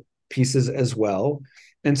other pieces as well.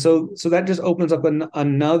 And so that just opens up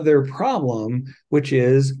another problem, which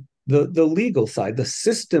is the legal side, the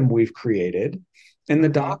system we've created, and the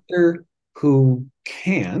doctor who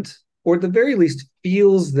can't, or at the very least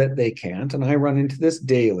feels that they can't, and I run into this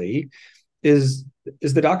daily, is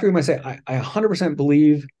the doctor who might say, I 100%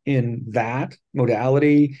 believe in that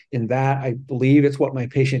modality, in that I believe it's what my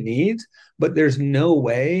patient needs, but there's no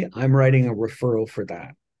way I'm writing a referral for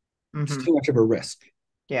that. It's too much of a risk.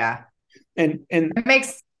 Yeah. And that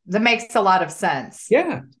makes a lot of sense.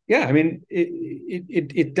 Yeah. I mean,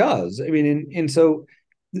 it does. I mean, and so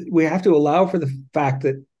we have to allow for the fact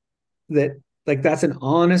that like that's an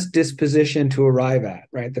honest disposition to arrive at,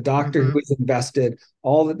 right? The doctor who has invested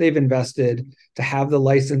all that they've invested to have the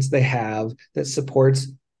license they have that supports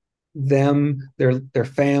them, their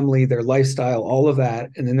family, their lifestyle, all of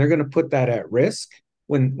that, and then they're going to put that at risk.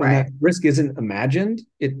 when that risk isn't imagined,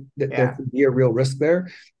 there could be a real risk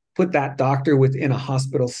there. Put that doctor within a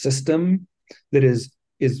hospital system that is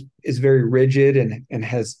very rigid and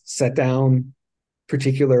has set down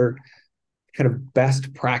particular kind of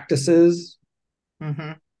best practices.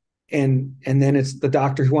 Mm-hmm. And then it's the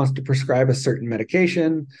doctor who wants to prescribe a certain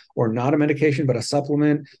medication, or not a medication, but a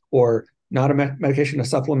supplement, or not a medication, a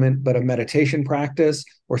supplement, but a meditation practice,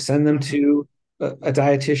 or send them to a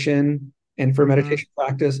dietitian and for meditation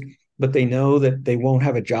practice. But they know that they won't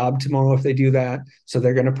have a job tomorrow if they do that. So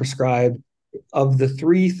they're going to prescribe, of the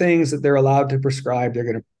 3 things that they're allowed to prescribe, they're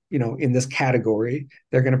going to, in this category,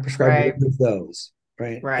 they're going to prescribe one of those,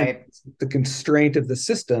 right? Right. And the constraint of the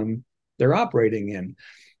system they're operating in.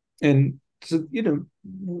 And so,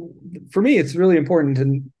 for me, it's really important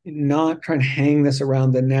to not try and hang this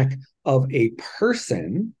around the neck of a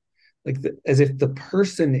person, as if the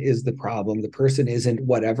person is the problem. The person isn't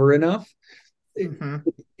whatever enough.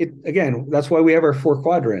 Again, that's why we have our 4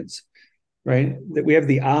 quadrants, right? That we have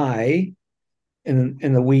the I and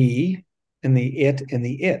the we and the it and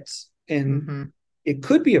the it's. And it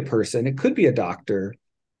could be a person, it could be a doctor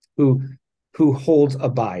who holds a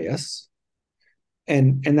bias.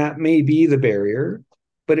 And that may be the barrier,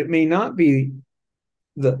 but it may not be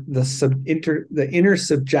the inner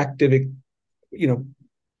subjective,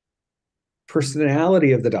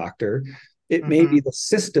 personality of the doctor. It may be the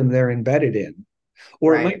system they're embedded in,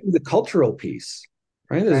 or it might be the cultural piece,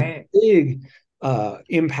 right? There's a big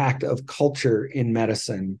impact of culture in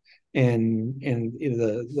medicine, and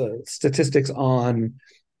the statistics on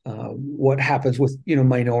what happens with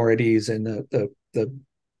minorities and the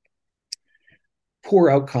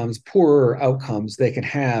poorer outcomes they can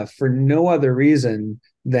have for no other reason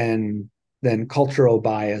than cultural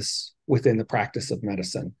bias within the practice of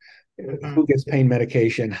medicine. Who gets pain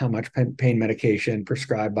medication, how much pain medication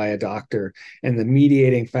prescribed by a doctor, and the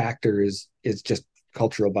mediating factor is just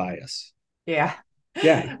cultural bias. Yeah.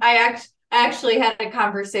 I actually had a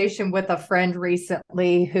conversation with a friend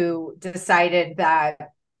recently who decided that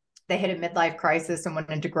they hit a midlife crisis and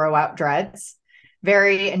wanted to grow out dreads.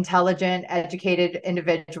 Very intelligent, educated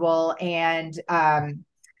individual, and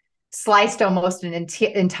sliced almost an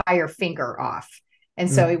entire finger off. And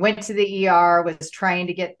so he went to the ER, was trying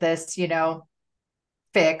to get this,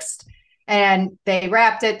 fixed. And they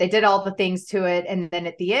wrapped it. They did all the things to it. And then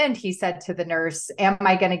at the end, he said to the nurse, "Am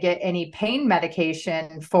I going to get any pain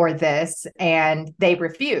medication for this?" And they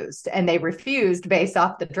refused. And they refused based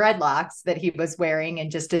off the dreadlocks that he was wearing, and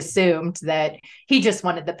just assumed that he just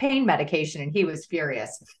wanted the pain medication, and he was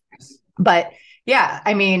furious. But yeah,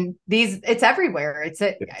 I mean, it's everywhere.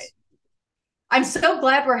 I'm so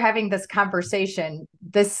glad we're having this conversation.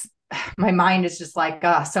 My mind is just like,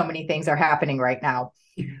 so many things are happening right now.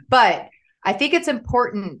 But I think it's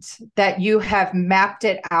important that you have mapped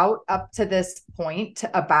it out up to this point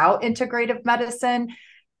about integrative medicine.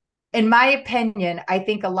 In my opinion, I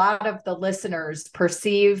think a lot of the listeners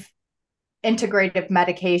perceive integrative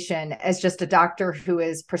medication as just a doctor who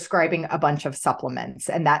is prescribing a bunch of supplements.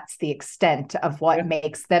 And that's the extent of what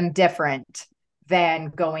makes them different than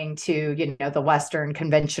going to, the Western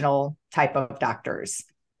conventional type of doctors.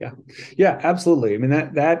 Yeah, absolutely. I mean,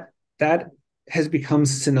 that has become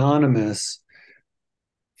synonymous.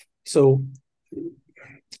 So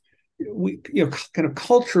we, kind of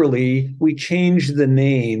culturally, we change the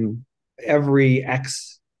name every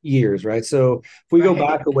X years, right? So if we go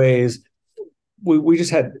back a ways, we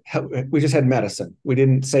just had medicine. We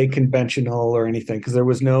didn't say conventional or anything because there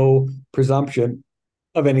was no presumption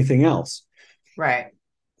of anything else. Right.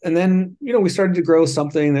 And then, we started to grow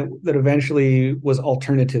something that eventually was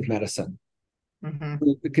alternative medicine.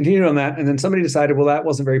 We continued on that. And then somebody decided, well, that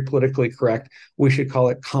wasn't very politically correct. We should call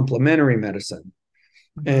it complementary medicine.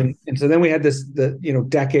 And so then we had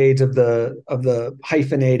decades of the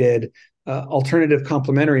hyphenated alternative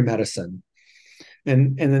complementary medicine.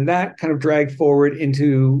 And then that kind of dragged forward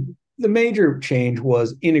into the major change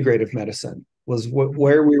was integrative medicine, was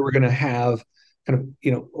where we were going to have kind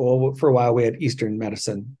of, for a while we had Eastern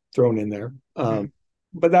medicine thrown in there.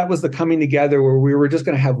 But that was the coming together where we were just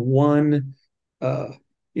going to have one, kind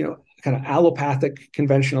of allopathic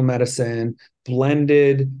conventional medicine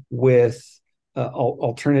blended with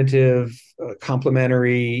alternative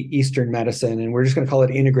complementary Eastern medicine. And we're just going to call it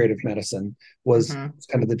integrative medicine was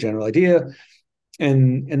kind of the general idea.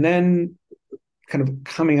 And then kind of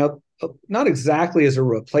coming up, not exactly as a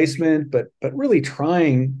replacement, but really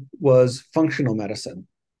trying was functional medicine.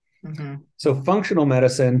 So functional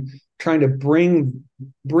medicine, trying to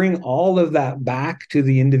bring all of that back to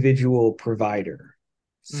the individual provider.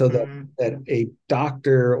 so that a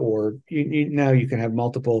doctor, or now you can have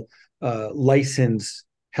multiple licensed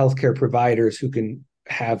healthcare providers who can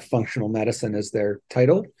have functional medicine as their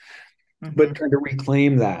title, but trying to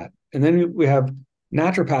reclaim that. And then we have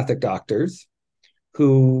naturopathic doctors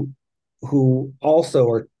who also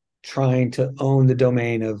are trying to own the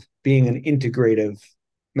domain of being an integrative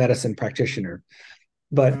medicine practitioner.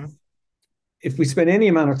 But if we spend any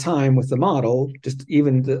amount of time with the model, just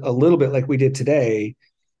even a little bit like we did today,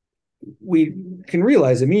 we can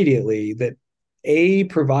realize immediately that a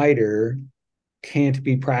provider can't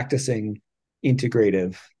be practicing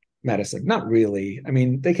integrative medicine. Not really. I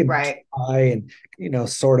mean, they can try and,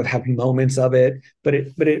 sort of have moments of it, but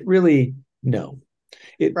it really, no.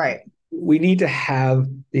 We need to have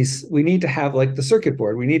like the circuit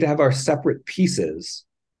board. We need to have our separate pieces.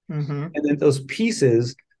 And then those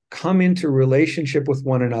pieces come into relationship with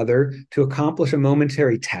one another to accomplish a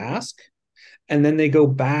momentary task. And then they go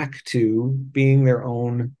back to being their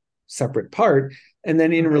own separate part, and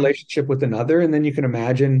then in relationship with another. And then you can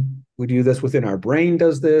imagine we do this within our brain,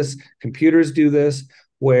 does this, computers do this,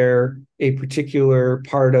 where a particular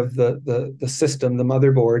part of the system, the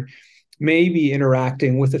motherboard, may be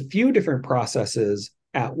interacting with a few different processes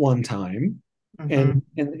at one time, and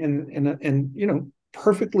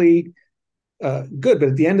perfectly good. But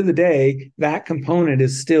at the end of the day, that component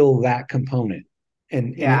is still that component.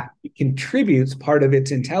 And it contributes part of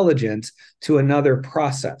its intelligence to another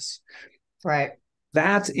process. Right.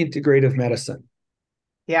 That's integrative medicine.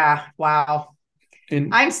 Yeah. Wow.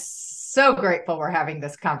 And I'm so grateful we're having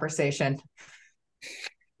this conversation.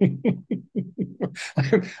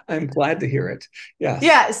 I'm glad to hear it. Yes.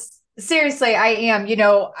 Yes. Seriously, I am.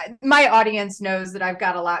 My audience knows that I've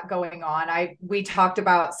got a lot going on. We talked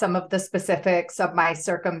about some of the specifics of my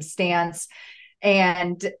circumstance.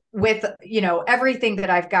 And with, everything that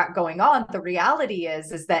I've got going on, the reality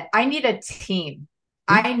is that I need a team.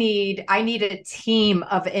 I need a team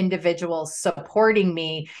of individuals supporting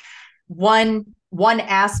me. One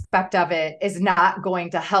aspect of it is not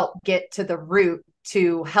going to help get to the root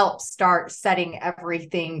to help start setting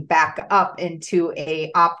everything back up into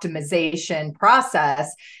a optimization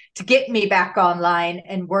process to get me back online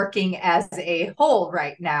and working as a whole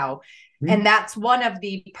right now. And that's one of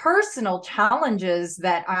the personal challenges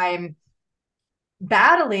that I'm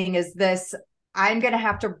battling, is this: I'm going to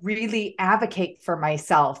have to really advocate for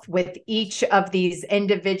myself with each of these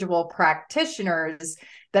individual practitioners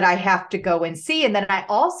that I have to go and see. And then I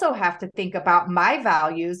also have to think about my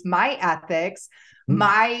values, my ethics,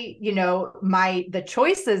 the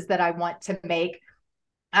choices that I want to make.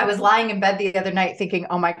 I was lying in bed the other night thinking,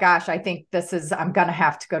 oh my gosh, I think I'm going to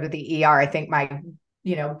have to go to the ER. I think my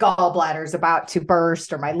gallbladder's about to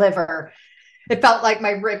burst, or my liver. It felt like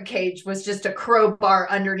my rib cage was just a crowbar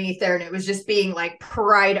underneath there, and it was just being like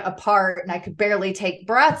pried apart, and I could barely take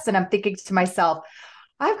breaths. And I'm thinking to myself,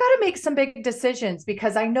 I've got to make some big decisions,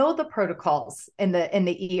 because I know the protocols in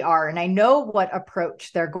the ER, and I know what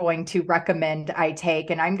approach they're going to recommend I take.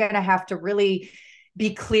 And I'm going to have to really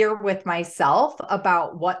be clear with myself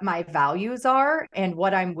about what my values are and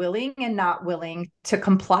what I'm willing and not willing to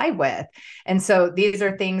comply with. And so these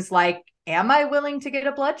are things like, am I willing to get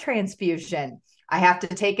a blood transfusion? I have to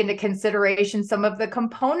take into consideration some of the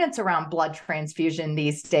components around blood transfusion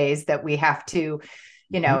these days that we have to,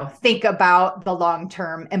 think about the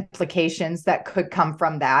long-term implications that could come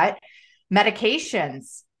from that.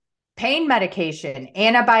 Medications, pain medication,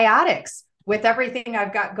 antibiotics. With everything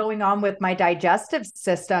I've got going on with my digestive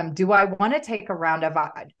system, do I want to take a round of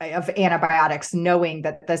antibiotics, knowing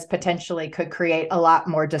that this potentially could create a lot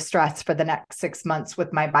more distress for the next 6 months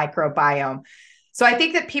with my microbiome? So I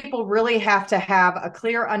think that people really have to have a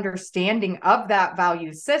clear understanding of that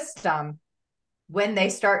value system when they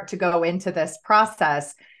start to go into this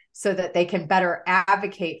process, so that they can better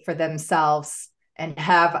advocate for themselves and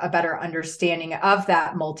have a better understanding of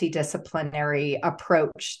that multidisciplinary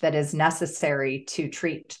approach that is necessary to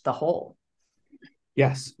treat the whole.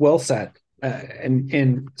 Yes, well said.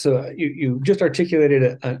 And so you just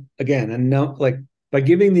articulated like by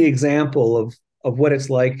giving the example of what it's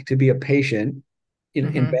like to be a patient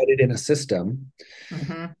embedded in a system.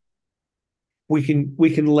 We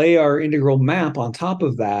can lay our integral map on top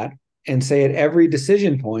of that and say at every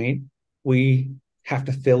decision point, we have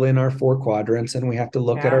to fill in our 4 quadrants, and we have to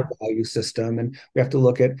look at our value system, and we have to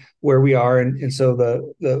look at where we are. And so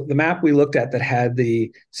the map we looked at that had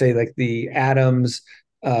the atoms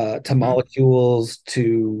to molecules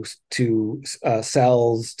to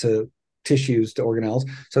cells to tissues to organelles.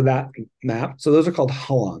 So that map. So those are called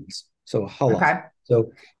holons. So holon. Okay.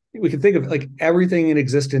 So we can think of like everything in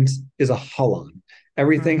existence is a holon.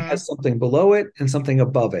 Everything Mm-hmm. has something below it and something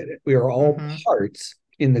above it. We are all Mm-hmm. parts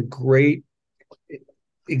in the great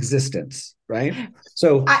existence, right?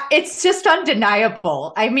 So It's just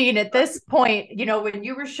undeniable. I mean, at this point, when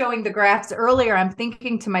you were showing the graphs earlier, I'm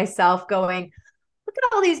thinking to myself, going, look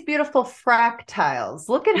at all these beautiful fractals.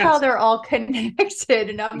 Look at how yes, they're all connected.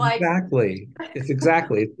 And I'm like, exactly.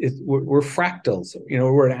 We're fractals.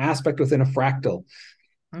 We're an aspect within a fractal.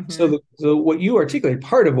 mm-hmm. So what you articulate,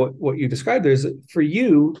 part of what you described there is that for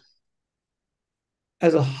you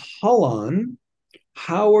as a Holon,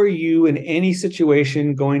 how are you in any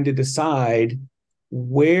situation going to decide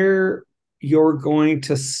where you're going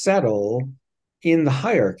to settle in the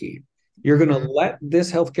hierarchy? You're going to Mm-hmm. let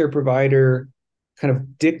this healthcare provider kind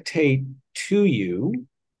of dictate to you,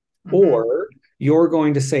 Mm-hmm. or you're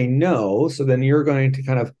going to say no. So then you're going to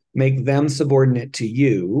kind of make them subordinate to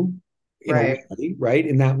you in a Right. way, right?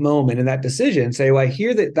 In that moment, in that decision, say, well, I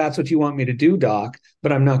hear that that's what you want me to do, doc,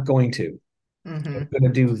 but I'm not going to. I'm Mm-hmm. going to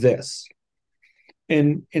do this.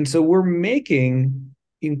 And so we're making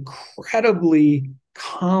incredibly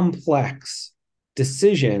complex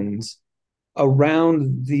decisions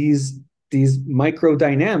around these micro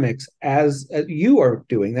dynamics as you are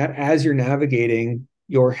doing that, as you're navigating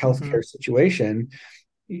your Mm-hmm. healthcare situation.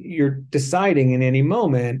 You're deciding in any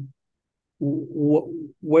moment,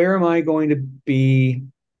 where am I going to be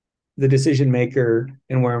the decision maker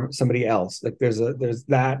and where somebody else. Like there's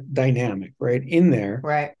that dynamic right in there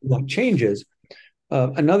Right. that changes.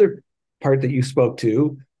 Another part that you spoke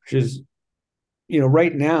to, which is,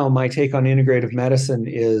 right now, my take on integrative medicine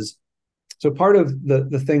is, so part of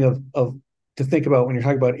the thing of to think about when you're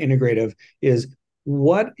talking about integrative is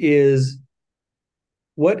what is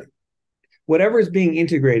what whatever is being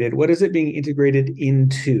integrated, what is it being integrated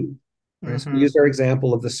into? Right. So we Mm-hmm. used our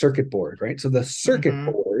example of the circuit board, right? So the circuit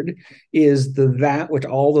Mm-hmm. board is that which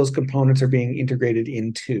all those components are being integrated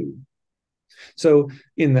into. So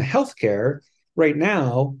in the healthcare, right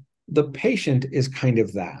now, the patient is kind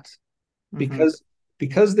of that, Mm-hmm.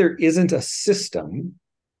 because there isn't a system.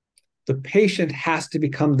 The patient has to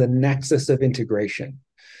become the nexus of integration.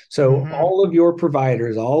 So Mm-hmm. all of your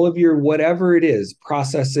providers, all of your whatever it is,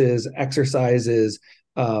 processes, exercises,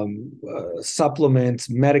 supplements,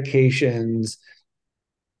 medications,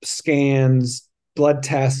 scans, blood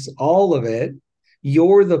tests, all of it,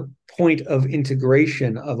 you're the point of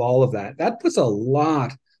integration of all of that. That puts a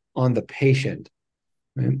lot on the patient.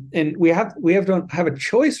 Right? And we don't have a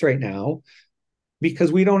choice right now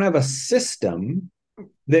because we don't have a system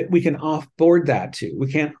that we can offboard that to.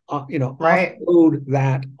 We can't, Right. offload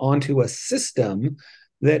that onto a system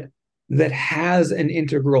that has an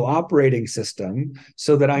integral operating system,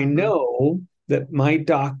 so that I Mm-hmm. know that my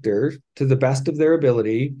doctor, to the best of their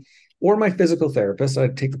ability, or my physical therapist, I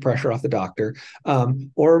take the pressure off the doctor,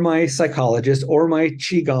 or my psychologist, or my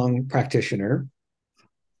qigong practitioner,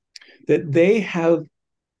 that they have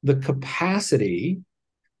the capacity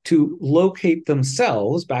to locate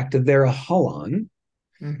themselves back to their Ahalan,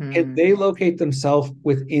 and Mm-hmm. they locate themselves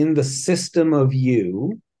within the system of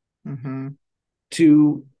you Mm-hmm.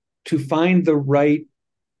 to find the right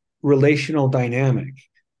relational dynamic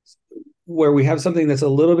where we have something that's a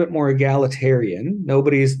little bit more egalitarian.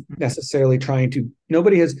 Nobody has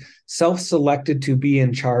self-selected to be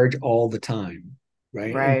in charge all the time,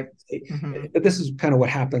 right? Right. Mm-hmm. But this is kind of what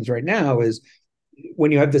happens right now is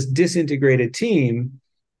when you have this disintegrated team,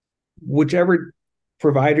 whichever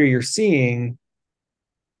provider you're seeing,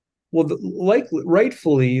 well,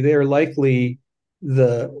 rightfully, they're likely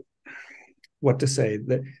the what to say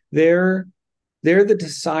that they're the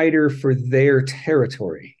decider for their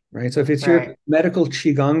territory, right? So if it's your Right. medical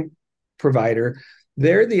qigong provider,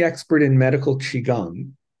 they're the expert in medical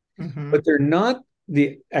qigong, Mm-hmm. but they're not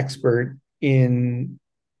the expert in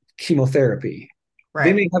chemotherapy.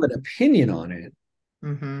 They Right. may have an opinion on it,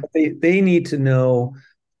 Mm-hmm. but they need to know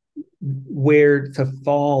where to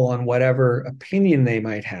fall on whatever opinion they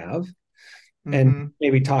might have, and Mm-hmm.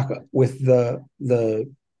 maybe talk with the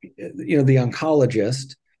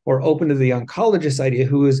oncologist, or open to the oncologist idea,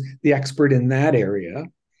 who is the expert in that area. So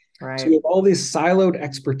we Right. have all these siloed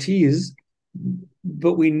expertise,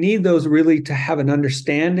 but we need those really to have an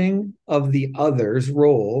understanding of the other's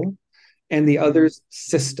role and the Mm-hmm. other's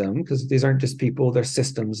system, because these aren't just people, they're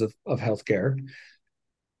systems of healthcare.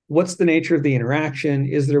 What's the nature of the interaction?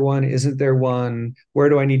 Is there one? Isn't there one? Where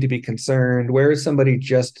do I need to be concerned? Where is somebody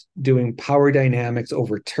just doing power dynamics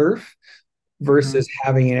over turf Mm-hmm. versus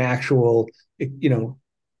having an actual,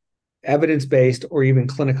 evidence-based or even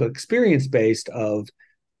clinical experience-based of,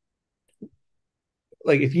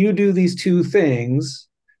 like, if you do these two things,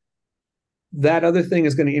 that other thing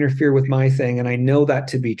is going to interfere with my thing, and I know that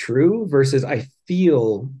to be true, versus I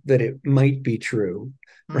feel that it might be true,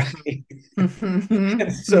 right?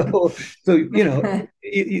 And so again,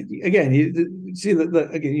 you see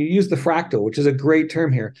again, you use the fractal, which is a great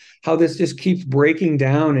term here, how this just keeps breaking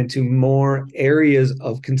down into more areas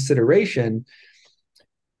of consideration.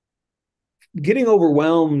 Getting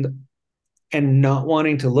overwhelmed and not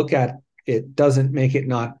wanting to look at it doesn't make it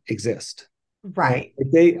not exist. Right.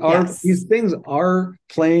 They are, Yes. these things are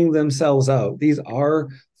playing themselves out. These are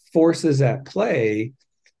forces at play.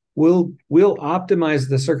 We'll optimize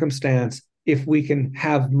the circumstance if we can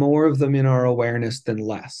have more of them in our awareness than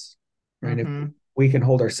less, right? Mm-hmm. If we can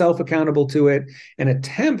hold ourselves accountable to it and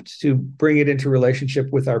attempt to bring it into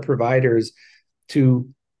relationship with our providers to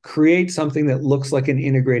create something that looks like an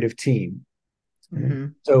integrative team. Mm-hmm.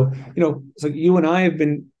 So, so you and I have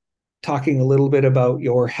been talking a little bit about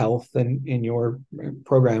your health and in your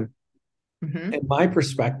program. Mm-hmm. And my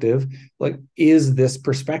perspective, like, is this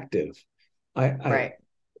perspective. Right.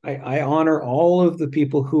 I honor all of the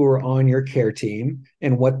people who are on your care team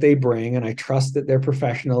and what they bring, and I trust that they're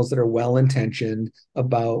professionals that are well-intentioned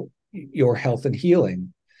about your health and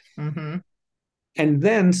healing. Mm-hmm. And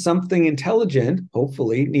then something intelligent,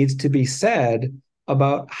 hopefully, needs to be said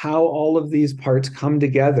about how all of these parts come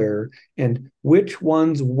together and which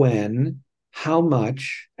ones when, how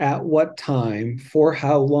much, at what time, for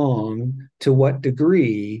how long, to what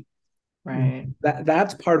degree. Right.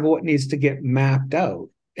 That's part of what needs to get mapped out.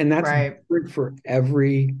 And that's Right. different for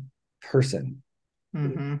every person.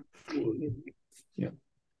 Mm-hmm. Yeah.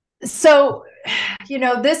 So,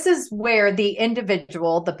 this is where the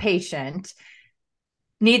individual, the patient,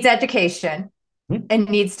 needs education and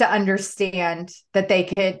needs to understand that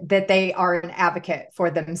they are an advocate for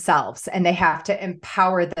themselves, and they have to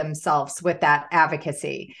empower themselves with that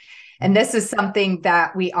advocacy. And this is something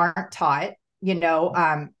that we aren't taught.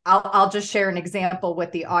 I'll just share an example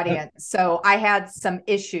with the audience. So I had some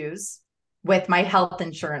issues with my health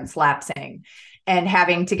insurance lapsing and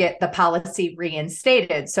having to get the policy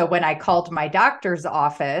reinstated. So when I called my doctor's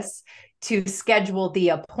office to schedule the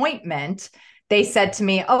appointment, they said to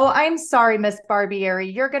me, "Oh, I'm sorry, Miss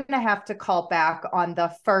Barbieri, you're going to have to call back on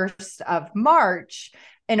the 1st of March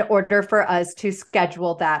in order for us to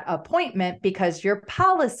schedule that appointment because your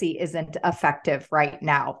policy isn't effective right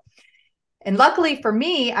now." And luckily for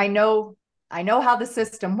me, I know how the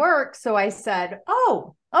system works. So I said,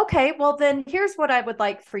 "Oh, okay, well then here's what I would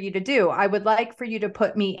like for you to do. I would like for you to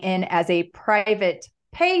put me in as a private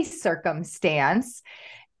pay circumstance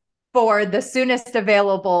for the soonest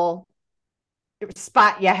available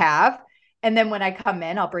spot you have. And then when I come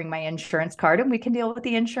in, I'll bring my insurance card and we can deal with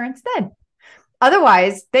the insurance then."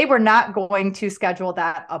 Otherwise, they were not going to schedule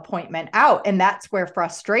that appointment out. And that's where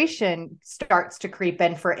frustration starts to creep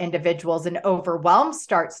in for individuals and overwhelm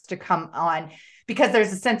starts to come on, because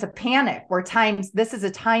there's a sense of panic where this is a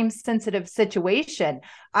time-sensitive situation.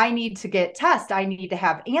 I need to get tests. I need to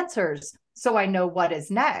have answers so I know what is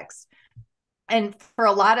next. And for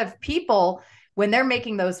a lot of people, when they're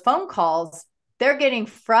making those phone calls, they're getting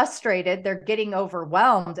frustrated, they're getting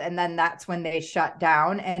overwhelmed, and then that's when they shut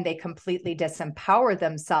down and they completely disempower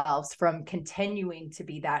themselves from continuing to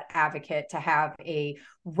be that advocate, to have a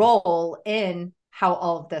role in how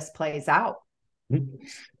all of this plays out.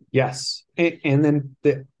 Yes. And then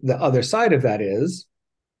the other side of that is,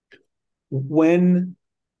 when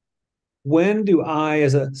do I,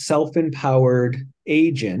 as a self-empowered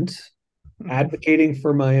agent, advocating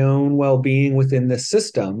for my own well-being within the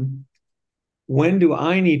system, when do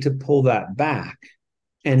I need to pull that back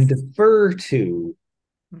and defer to,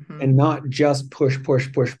 and not just push,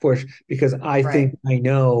 because I think I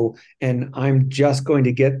know, and I'm just going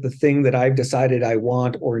to get the thing that I've decided I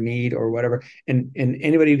want or need or whatever. And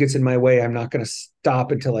anybody who gets in my way, I'm not going to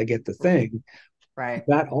stop until I get the thing. Right.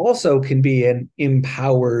 That also can be an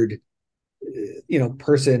empowered,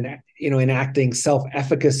 person, enacting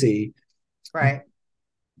self-efficacy. Right.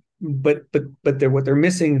 But what they're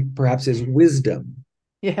missing perhaps is wisdom.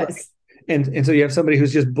 Yes. Right? And so you have somebody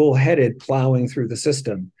who's just bullheaded plowing through the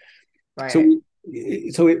system. Right. So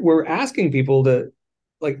we're asking people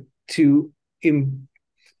to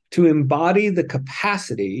embody the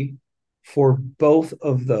capacity for both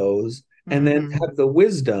of those, and then have the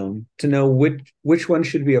wisdom to know which one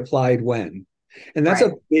should be applied when. And that's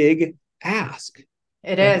a big ask.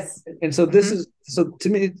 It is. And so to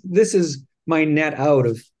me, this is my net out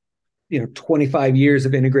of 25 years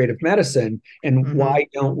of integrative medicine, and why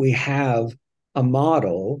don't we have a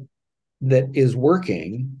model that is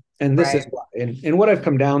working? And this is why, and what I've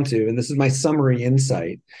come down to, and this is my summary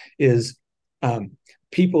insight, is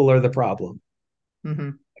people are the problem.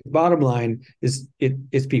 Bottom line is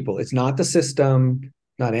it's people. It's not the system,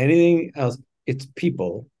 not anything else. It's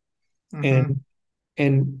people. Mm-hmm.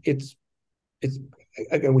 And it's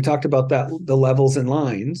again, we talked about that, the levels and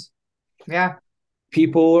lines. Yeah.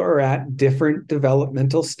 People are at different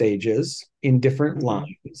developmental stages in different Mm-hmm.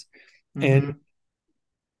 lines. Mm-hmm. And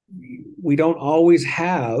we don't always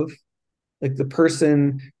have, like the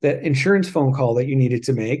person, that insurance phone call that you needed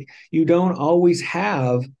to make, you don't always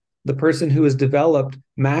have the person who is developed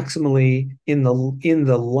maximally in the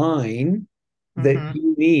line that Mm-hmm.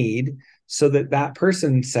 you need, so that that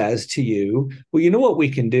person says to you, well, you know what we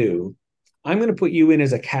can do? I'm going to put you in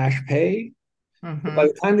as a cash pay. But by Mm-hmm.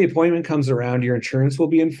 the time the appointment comes around, your insurance will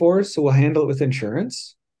be enforced. So we'll handle it with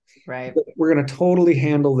insurance. Right. But we're going to totally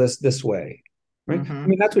handle this way. Right. I Mm-hmm.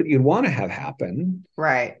 mean, that's what you'd want to have happen,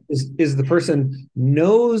 Right. is the person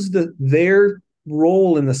knows their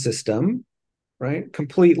role in the system, right?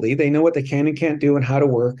 Completely. They know what they can and can't do and how to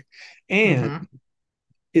work, and Mm-hmm.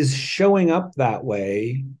 is showing up that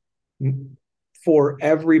way for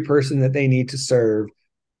every person that they need to serve.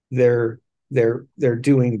 They're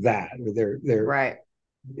doing that. They're Right.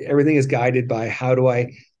 Everything is guided by, how do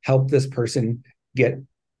I help this person get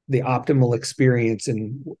the optimal experience,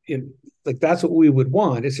 and like that's what we would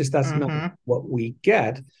want. It's just that's not Mm-hmm. what we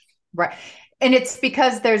get. Right. And it's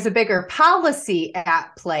because there's a bigger policy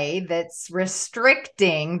at play that's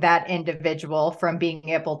restricting that individual from being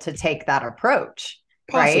able to take that approach.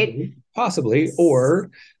 Right. Possibly,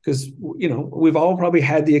 or because we've all probably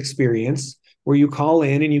had the experience where you call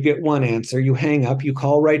in and you get one answer, you hang up, you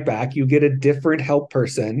call right back, you get a different help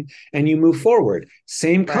person, and you move forward.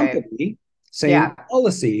 Same Right. company, same Yeah.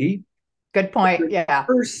 policy, Good point. different Yeah.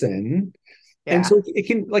 person. And Yeah. so it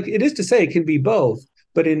can, like it is to say, it can be both.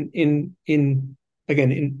 But in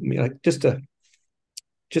again, in like just to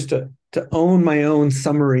own my own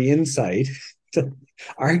summary insight, to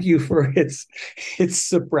argue for its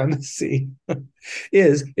supremacy,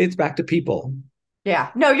 is it's back to people.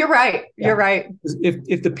 Yeah. No, you're right. You're Yeah. right.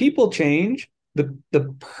 If the people change,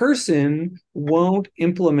 the person won't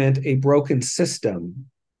implement a broken system,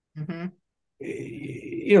 Mm-hmm.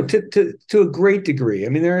 to a great degree. I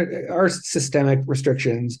mean, there are systemic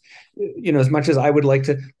restrictions. As much as I would like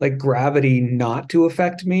to, like, gravity not to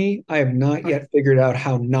affect me, I have not yet figured out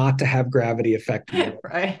how not to have gravity affect me.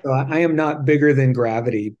 Right. So I am not bigger than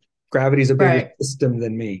gravity. Gravity is a bigger Right. system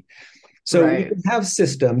than me. So we Right. can have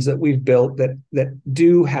systems that we've built that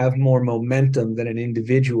do have more momentum than an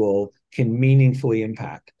individual can meaningfully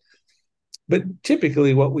impact. But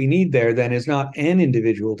typically, what we need there then is not an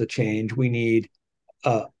individual to change. We need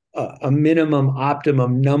a, a minimum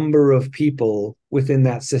optimum number of people within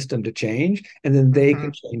that system to change, and then they Mm-hmm.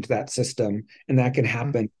 can change that system, and that can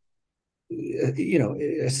happen,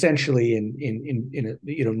 essentially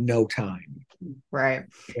in no time. Right.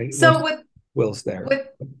 Right? Once So will's there. with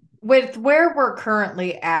with where we're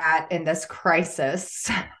currently at in this crisis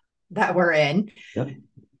that we're in, Yeah.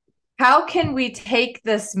 how can we take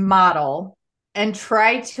this model and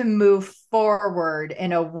try to move forward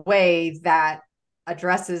in a way that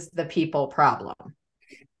addresses the people problem?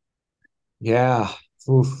 Yeah.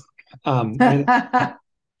 Oof. And that's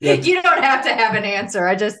You don't have to have an answer.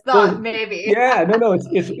 I just thought well, maybe. yeah, no,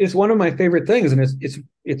 it's one of my favorite things, and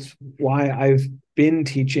it's why I've been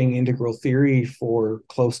teaching integral theory for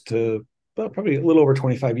close to, well, probably a little over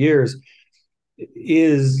 25 years.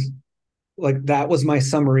 Is like, that was my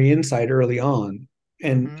summary insight early on.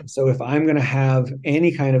 And Mm-hmm. so if I'm going to have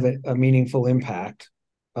any kind of a meaningful impact,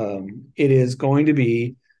 it is going to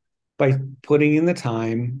be by putting in the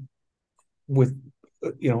time with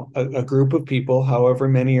a group of people, however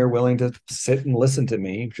many are willing to sit and listen to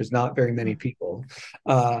me, which is not very many people,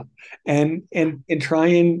 and try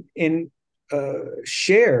and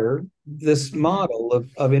share this Mm-hmm. model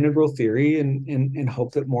of integral theory, and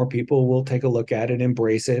hope that more people will take a look at it,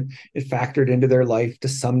 embrace it, factor it into their life to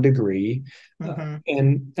some degree, Mm-hmm.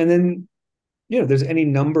 and then there's any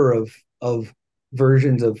number of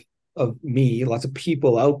versions of me, lots of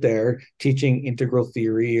people out there teaching integral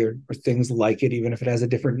theory, or things like it. Even if it has a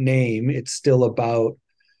different name, it's still about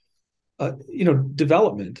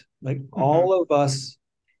development. Like, Mm-hmm. all of us,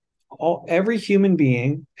 every human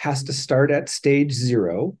being has to start at stage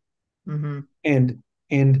 0, Mm-hmm.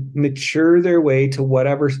 and mature their way to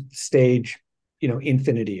whatever stage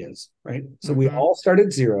infinity is, right? So we Mm-hmm. all start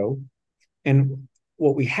at 0, and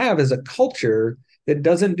what we have is a culture that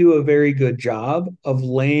doesn't do a very good job of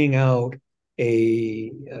laying out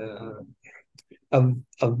a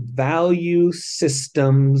a value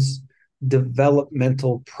systems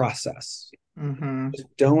developmental process. Mm-hmm. Just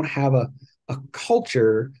don't have a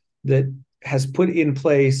culture that has put in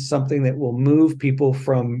place something that will move people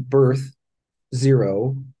from birth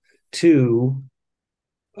 0 to,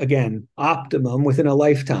 again, optimum within a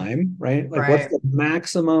lifetime, right? Like what's Right. the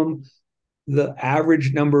maximum the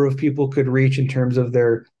average number of people could reach in terms of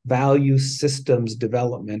their value systems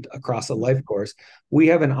development across a life course. We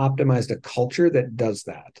haven't optimized a culture that does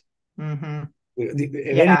that. Mm-hmm.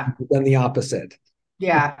 If Yeah. anything, we've done the opposite.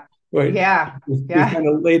 Yeah. Right? Yeah. We've Yeah. kind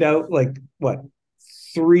of laid out like what,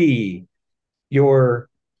 three: you're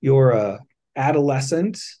a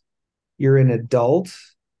adolescent, you're an adult,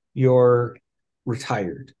 you're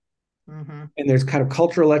retired. Mm-hmm. And there's kind of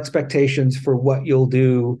cultural expectations for what you'll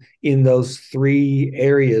do in those three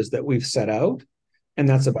areas that we've set out, and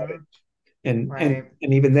that's about Mm-hmm. it. and and Right.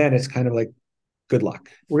 and even then, it's kind of like, good luck.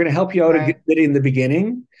 We're going to help you out a good Right. bit in the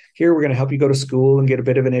beginning. Here, we're going to help you go to school and get a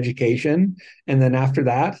bit of an education, and then after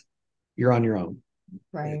that, you're on your own.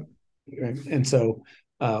 Right. And so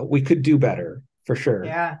we could do better for sure.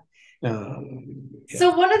 Yeah. Yeah. So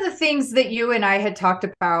one of the things that you and I had talked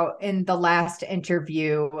about in the last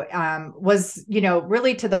interview was,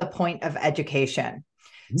 really to the point of education.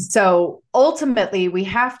 So ultimately, we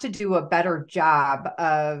have to do a better job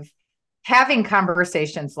of having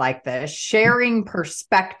conversations like this, sharing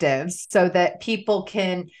perspectives so that people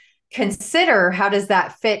can consider how does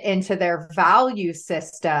that fit into their value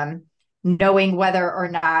system, knowing whether or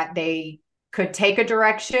not they could take a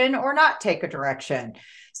direction or not take a direction.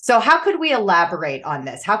 So how could we elaborate on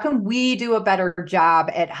this? How can we do a better job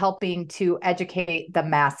at helping to educate the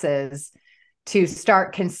masses to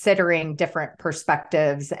start considering different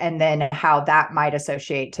perspectives and then how that might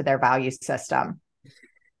associate to their value system?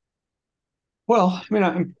 Well, I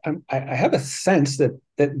mean, I have a sense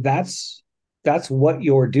that's what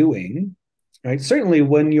you're doing, right? Certainly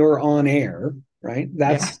when you're on air, right?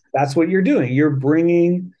 Yeah. That's what you're doing. You're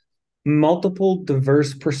bringing multiple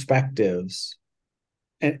diverse perspectives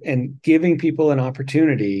and giving people an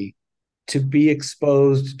opportunity to be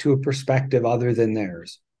exposed to a perspective other than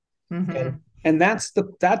theirs. And, Mm-hmm. and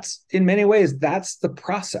that's in many ways, that's the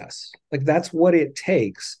process. Like that's what it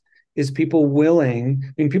takes, is people willing.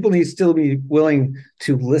 I mean, people need to still be willing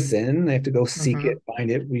to listen. They have to go seek Mm-hmm. it,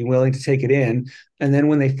 find it, be willing to take it in. And then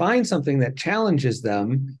when they find something that challenges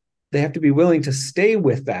them, they have to be willing to stay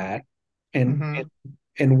with that and Mm-hmm.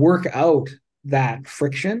 and work out that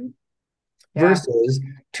friction Yeah. versus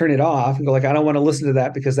turn it off and go like, I don't want to listen to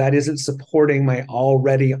that because that isn't supporting my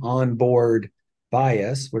already on board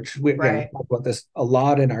bias, which we, again, we Right. talk about this a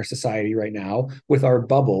lot in our society right now with our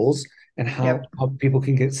bubbles, and Yep. how people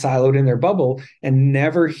can get siloed in their bubble and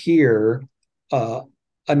never hear uh,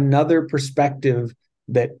 another perspective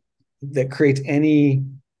that creates any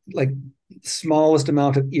like smallest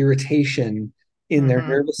amount of irritation in their Mm-hmm.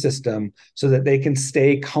 nervous system, so that they can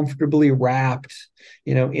stay comfortably wrapped,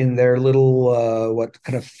 in their little what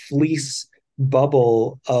kind of fleece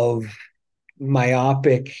bubble of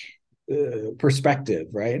myopic perspective,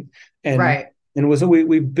 right? And Right.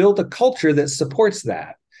 we built a culture that supports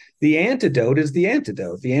that. The antidote is the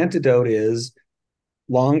antidote. The antidote is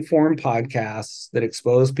long form podcasts that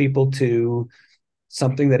expose people to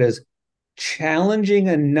something that is challenging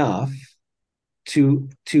enough to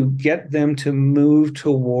get them to move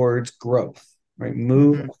towards growth, right?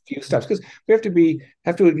 Move Mm-hmm. a few steps, because we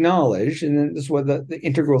have to acknowledge, and then this is what the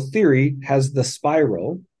integral theory has, the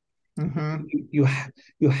spiral. Mm-hmm.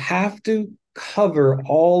 You have to cover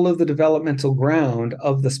all of the developmental ground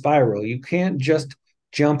of the spiral. You can't just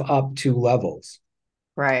jump up 2 levels.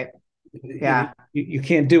 Right. You, Yeah. you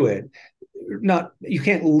can't do it. Not You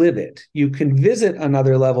can't live it. You can visit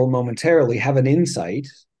another level momentarily, have an insight.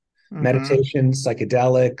 Mm-hmm. Meditation,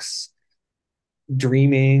 psychedelics,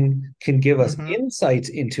 dreaming can give us Mm-hmm. insights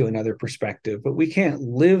into another perspective, but we can't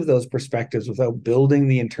live those perspectives without building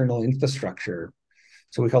the internal infrastructure.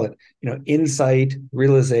 So we call it, insight,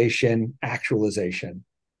 realization, actualization.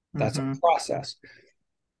 That's a Mm-hmm. process.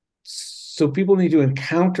 So people need to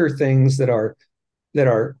encounter things that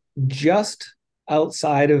are just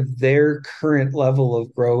outside of their current level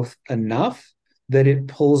of growth enough that it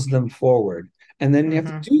pulls them forward. And then you have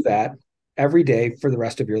to Mm-hmm. do that every day for the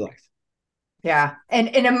rest of your life. Yeah. And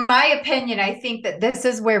in my opinion, I think that this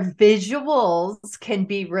is where visuals can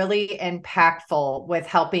be really impactful with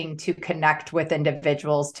helping to connect with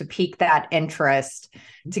individuals, to pique that interest,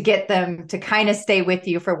 to get them to kind of stay with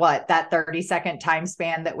you for that 30-second time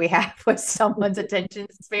span that we have with someone's attention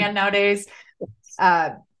span nowadays.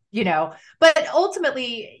 Uh, but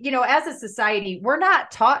ultimately, as a society, we're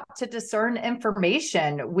not taught to discern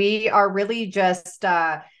information. We are really just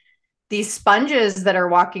these sponges that are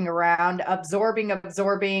walking around, absorbing,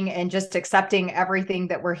 and just accepting everything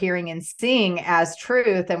that we're hearing and seeing as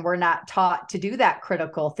truth. And we're not taught to do that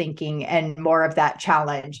critical thinking and more of that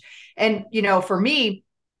challenge. And, for me,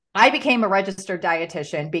 I became a registered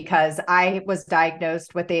dietitian because I was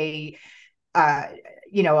diagnosed with a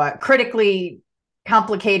critically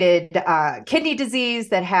complicated kidney disease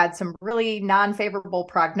that had some really non-favorable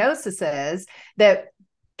prognoses that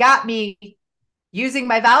got me using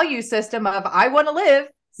my value system of I want to live,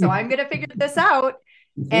 so I'm going to figure this out.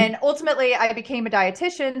 And ultimately, I became a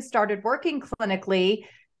dietitian, started working clinically,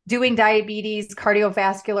 doing diabetes,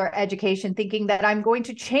 cardiovascular education, thinking that I'm going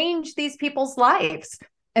to change these people's lives.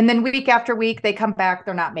 And then week after week, they come back,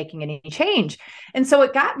 they're not making any change. And so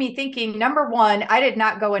it got me thinking, number one, I did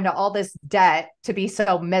not go into all this debt to be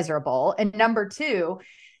so miserable. And number two,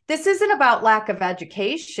 this isn't about lack of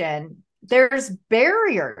education. There's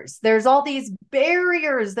barriers. There's all these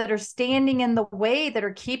barriers that are standing in the way that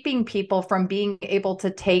are keeping people from being able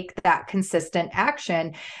to take that consistent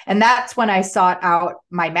action. And that's when I sought out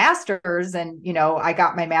my master's, and, I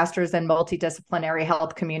got my master's in multidisciplinary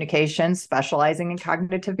health communications, specializing in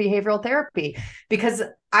cognitive behavioral therapy, because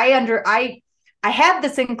I had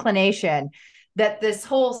this inclination that this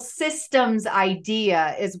whole systems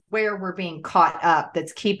idea is where we're being caught up,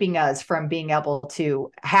 that's keeping us from being able to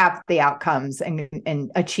have the outcomes and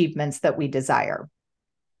achievements that we desire.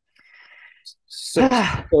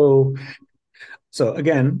 So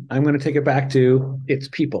again, I'm going to take it back to it's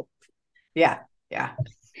people. Yeah.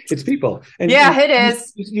 It's people. And it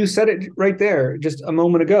is. You said it right there just a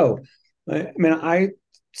moment ago. I mean, I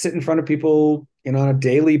sit in front of people, on a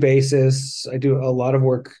daily basis. I do a lot of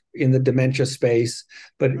work in the dementia space,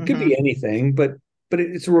 but it could be anything. But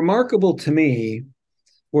it's remarkable to me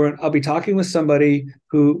where I'll be talking with somebody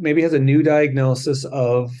who maybe has a new diagnosis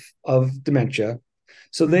of dementia.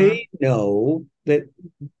 So they know that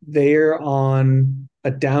they're on a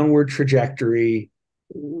downward trajectory,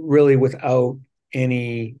 really without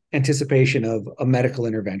any anticipation of a medical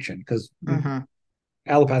intervention, because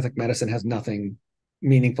allopathic medicine has nothing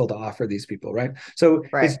meaningful to offer these people, right? So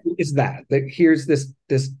it's that here's this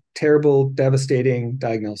terrible, devastating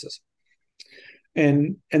diagnosis.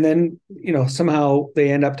 And then, somehow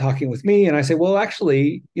they end up talking with me, and I say, well,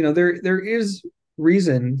 actually, there is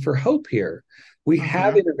reason for hope here. We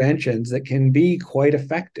have interventions that can be quite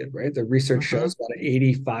effective, right? The research shows about an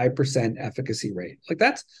 85% efficacy rate. Like,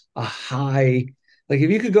 that's a high, like, if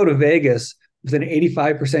you could go to Vegas with an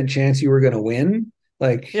 85% chance you were going to win,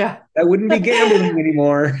 that wouldn't be gambling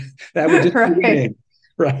anymore. That would just be winning,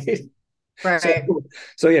 right? Right.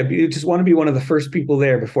 So you just want to be one of the first people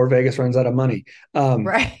there before Vegas runs out of money.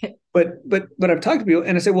 Right. But I've talked to people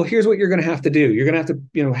and I say, well, here's what you're going to have to do. You're going to have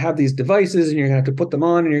to, have these devices, and you're going to have to put them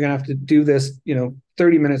on, and you're going to have to do this,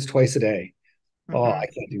 30 minutes twice a day. Oh, I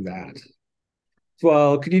can't do that.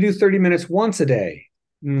 Well, could you do 30 minutes once a day?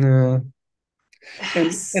 No.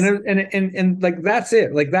 And like, that's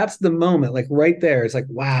it. Like, that's the moment, like right there. It's like,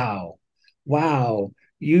 wow,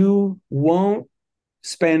 you won't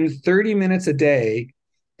spend 30 minutes a day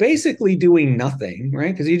basically doing nothing,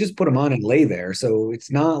 right? Because you just put them on and lay there. So it's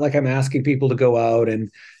not like I'm asking people to go out and,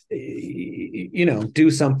 do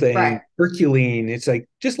something Herculean. It's like,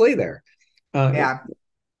 just lay there. And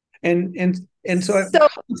so I'm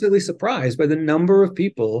constantly surprised by the number of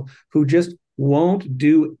people who just won't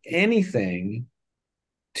do anything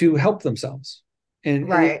to help themselves. And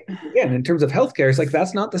again, in terms of healthcare, it's like,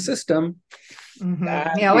 that's not the system.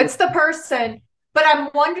 It's the person. But I'm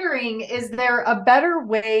wondering, is there a better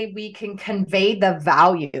way we can convey the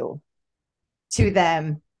value to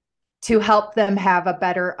them to help them have a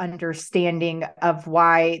better understanding of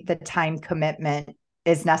why the time commitment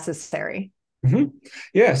is necessary?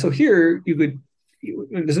 Yeah. So here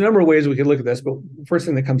there's a number of ways we could look at this, but the first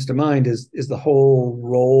thing that comes to mind is the whole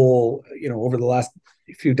role, over the last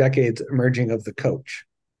few decades emerging of the coach.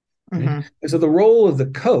 And so the role of the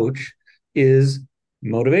coach is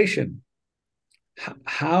motivation.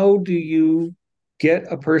 How do you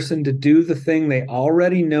get a person to do the thing they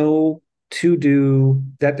already know to do,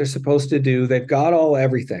 that they're supposed to do? They've got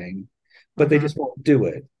everything, but they just won't do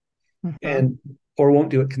it, or won't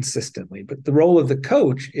do it consistently. But the role of the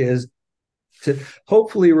coach is to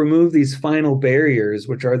hopefully remove these final barriers,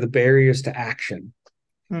 which are the barriers to action.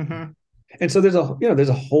 And so there's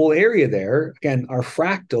a whole area there. Again, our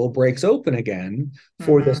fractal breaks open again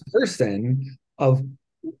for this person of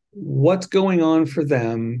what's going on for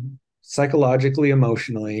them psychologically,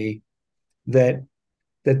 emotionally, that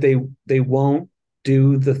they won't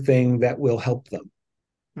do the thing that will help them.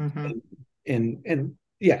 And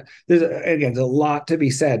yeah, there's a lot to be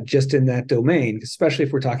said just in that domain, especially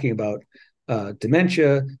if we're talking about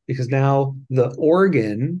dementia, because now the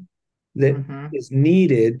organ that is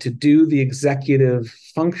needed to do the executive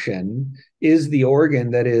function is the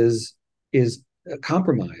organ that is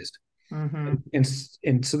compromised.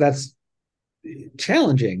 And so that's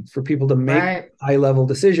challenging for people to make high level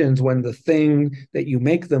decisions when the thing that you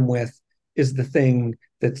make them with is the thing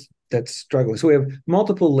that's struggling. So we have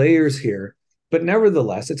multiple layers here, but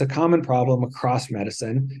nevertheless, it's a common problem across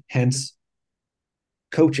medicine, hence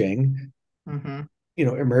coaching,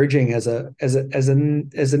 emerging as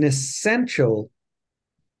an essential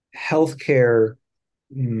healthcare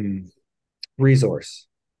resource.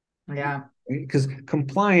 Yeah. Because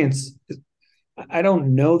compliance, I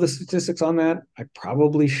don't know the statistics on that. I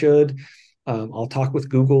probably should. I'll talk with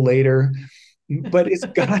Google later, but it's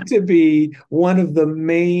got to be one of the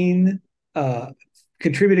main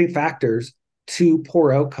contributing factors to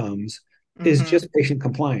poor outcomes is just patient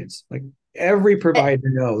compliance. Like every provider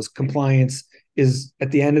knows compliance is,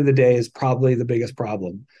 at the end of the day, is probably the biggest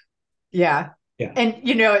problem. Yeah. Yeah. And,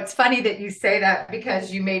 it's funny that you say that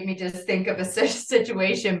because you made me just think of a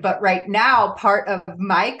situation. But right now, part of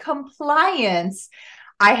my compliance,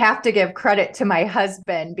 I have to give credit to my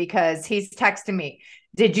husband because he's texting me.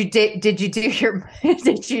 Did you do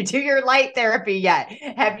your light therapy yet?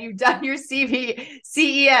 Have you done your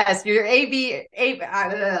CES, your AB?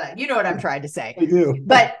 You know what I'm trying to say. I do.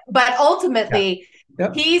 But ultimately,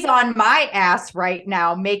 he's on my ass right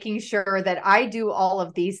now, making sure that I do all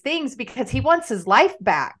of these things because he wants his life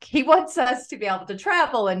back. He wants us to be able to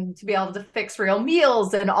travel and to be able to fix real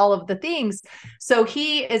meals and all of the things. So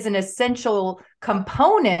he is an essential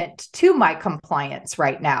component to my compliance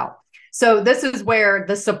right now. So this is where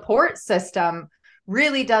the support system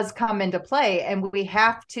really does come into play. And we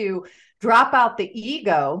have to drop out the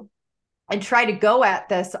ego and try to go at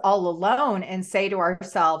this all alone and say to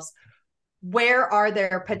ourselves, where are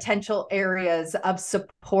there potential areas of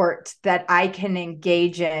support that I can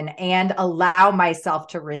engage in and allow myself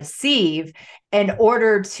to receive in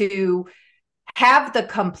order to have the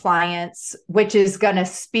compliance, which is going to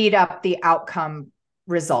speed up the outcome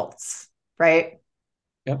results, right?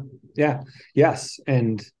 Yep. Yeah. Yes.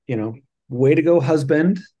 And, way to go,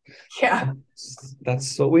 husband. Yeah.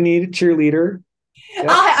 That's what we need, a cheerleader. Yep.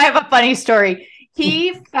 I have a funny story.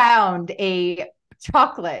 He found a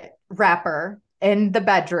chocolate wrapper in the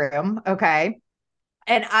bedroom. Okay.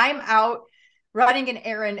 And I'm out running an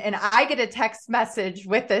errand and I get a text message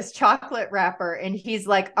with this chocolate wrapper. And he's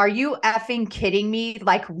like, are you effing kidding me?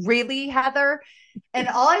 Like, really, Heather? And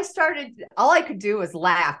all I could do was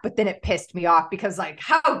laugh, but then it pissed me off because, like,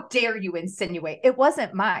 how dare you insinuate? It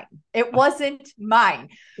wasn't mine. It wasn't mine.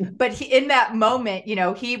 But in that moment,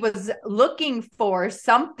 he was looking for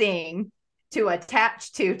something to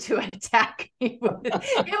attach to attack me with.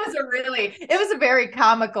 It was a very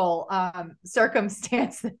comical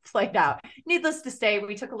circumstance that played out. Needless to say,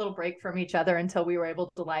 we took a little break from each other until we were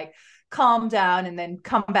able to calm down and then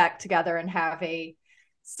come back together and have a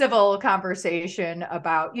civil conversation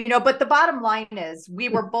about, but the bottom line is we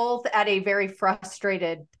were both at a very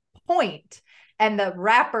frustrated point. And the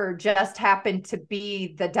wrapper just happened to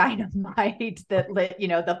be the dynamite that lit,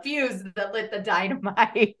 the fuse that lit the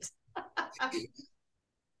dynamite.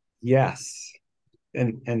 Yes.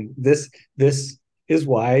 And this is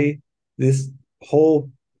why this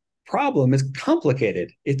whole problem is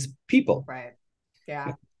complicated. It's people. Right.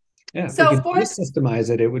 Yeah. Yeah. So if we could systemize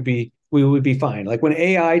it, we would be fine. Like when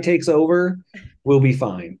AI takes over, we'll be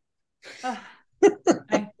fine.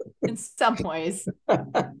 In some ways.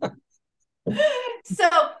 So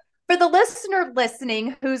for the listener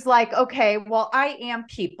listening who's like, okay, well, I am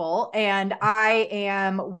people and I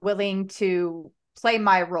am willing to play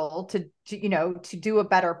my role to do a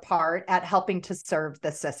better part at helping to serve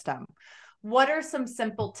the system. What are some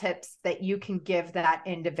simple tips that you can give that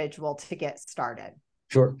individual to get started?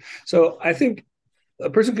 Sure. So I think a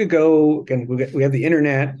person could go, again, we have the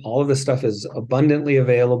internet, all of this stuff is abundantly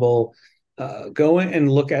available. Go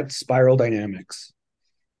and look at spiral dynamics.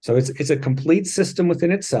 So it's a complete system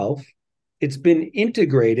within itself. It's been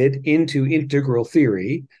integrated into integral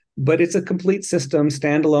theory, but it's a complete system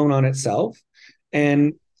standalone on itself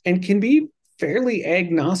and can be fairly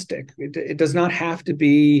agnostic. It does not have to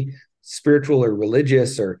be spiritual or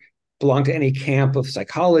religious or belong to any camp of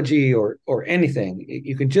psychology or anything.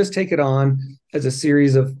 You can just take it on as a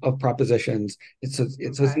series of propositions.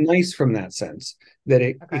 It's nice from that sense that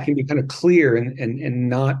it can be kind of clear and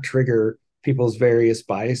not trigger people's various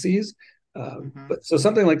biases. But so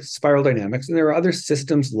something like spiral dynamics, and there are other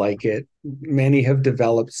systems like it. Many have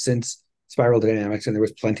developed since spiral dynamics, and there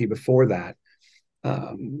was plenty before that.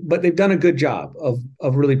 But they've done a good job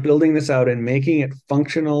of really building this out and making it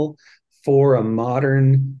functional for a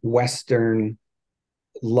modern Western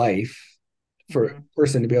life, for a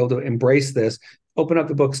person to be able to embrace this, open up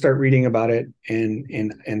the book, start reading about it, and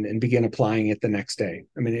begin applying it the next day.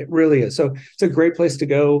 I mean, it really is. So it's a great place to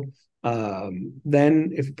go.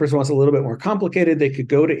 Then if a person wants a little bit more complicated, they could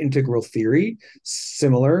go to Integral Theory.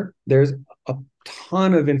 Similar, there's a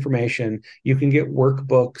ton of information. You can get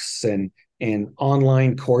workbooks and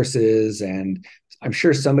online courses, and I'm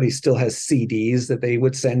sure somebody still has CDs that they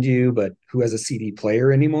would send you, but who has a CD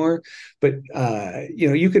player anymore? But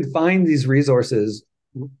you can find these resources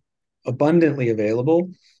abundantly available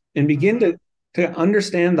and begin to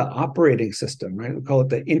understand the operating system, right? We call it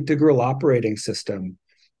the integral operating system,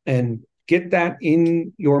 and get that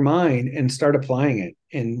in your mind and start applying it.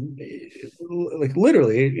 And like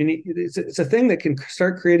literally, it's a thing that can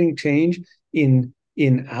start creating change in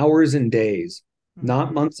hours and days,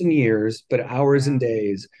 not months and years, but hours and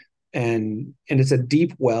days. And it's a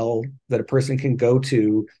deep well that a person can go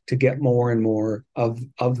to get more and more of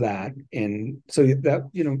that. And so that,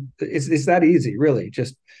 it's that easy, really.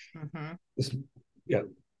 Just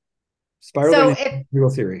spiral integral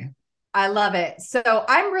theory. I love it. So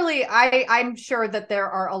I'm sure that there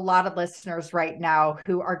are a lot of listeners right now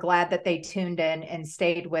who are glad that they tuned in and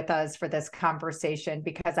stayed with us for this conversation,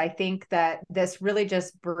 because I think that this really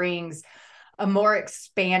just brings a more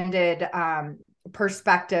expanded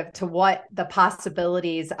perspective to what the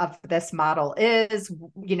possibilities of this model is,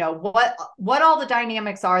 what all the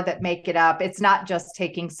dynamics are that make it up. It's not just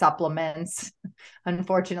taking supplements,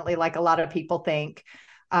 unfortunately, like a lot of people think.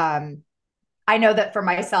 I know that for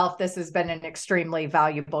myself, this has been an extremely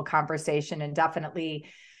valuable conversation, and definitely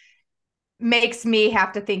makes me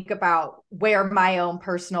have to think about where my own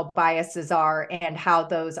personal biases are and how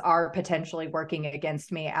those are potentially working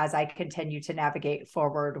against me as I continue to navigate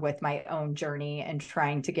forward with my own journey and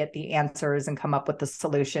trying to get the answers and come up with the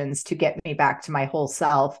solutions to get me back to my whole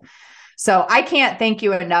self. So I can't thank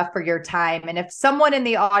you enough for your time. And if someone in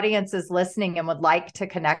the audience is listening and would like to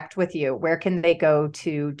connect with you, where can they go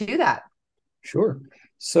to do that? Sure.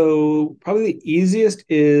 So probably the easiest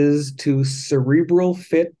is to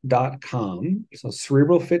CerebralFit.com. So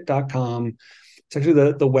CerebralFit.com. It's actually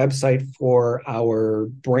the website for our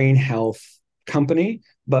brain health company,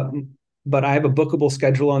 but I have a bookable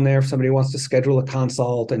schedule on there if somebody wants to schedule a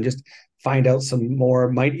consult and just find out some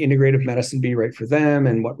more. Might integrative medicine be right for them,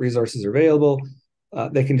 and what resources are available?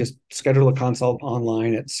 They can just schedule a consult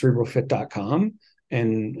online at CerebralFit.com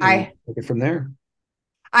and take it from there.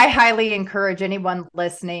 I highly encourage anyone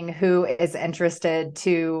listening who is interested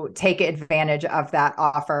to take advantage of that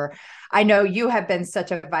offer. I know you have been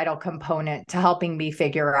such a vital component to helping me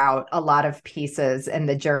figure out a lot of pieces in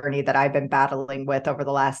the journey that I've been battling with over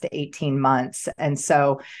the last 18 months. And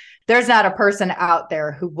so there's not a person out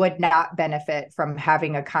there who would not benefit from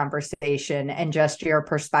having a conversation and just your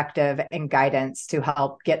perspective and guidance to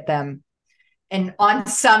help get them and on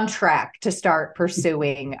some track to start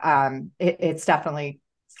pursuing.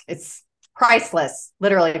 It's priceless,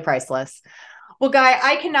 literally priceless. Well, Guy,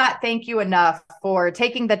 I cannot thank you enough for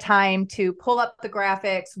taking the time to pull up the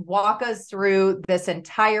graphics, walk us through this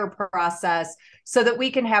entire process so that we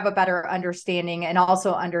can have a better understanding and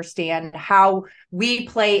also understand how we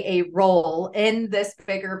play a role in this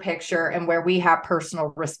bigger picture and where we have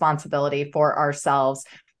personal responsibility for ourselves.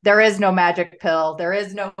 There is no magic pill. There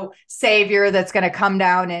is no savior that's going to come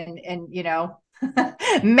down and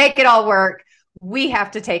make it all work. We have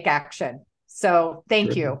to take action. So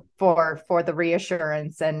thank you for the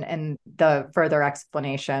reassurance and the further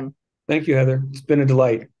explanation. Thank you, Heather. It's been a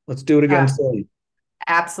delight. Let's do it again soon.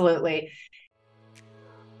 Absolutely.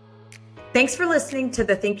 Thanks for listening to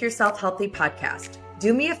the Think Yourself Healthy podcast.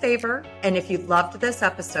 Do me a favor, and if you loved this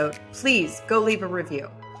episode, please go leave a review.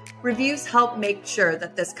 Reviews help make sure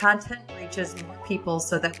that this content reaches more people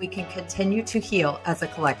so that we can continue to heal as a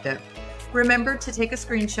collective. Remember to take a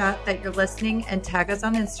screenshot that you're listening and tag us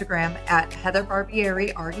on Instagram at Heather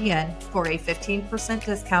Barbieri RDN for a 15%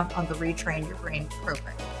 discount on the Retrain Your Brain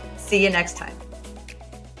program. See you next time.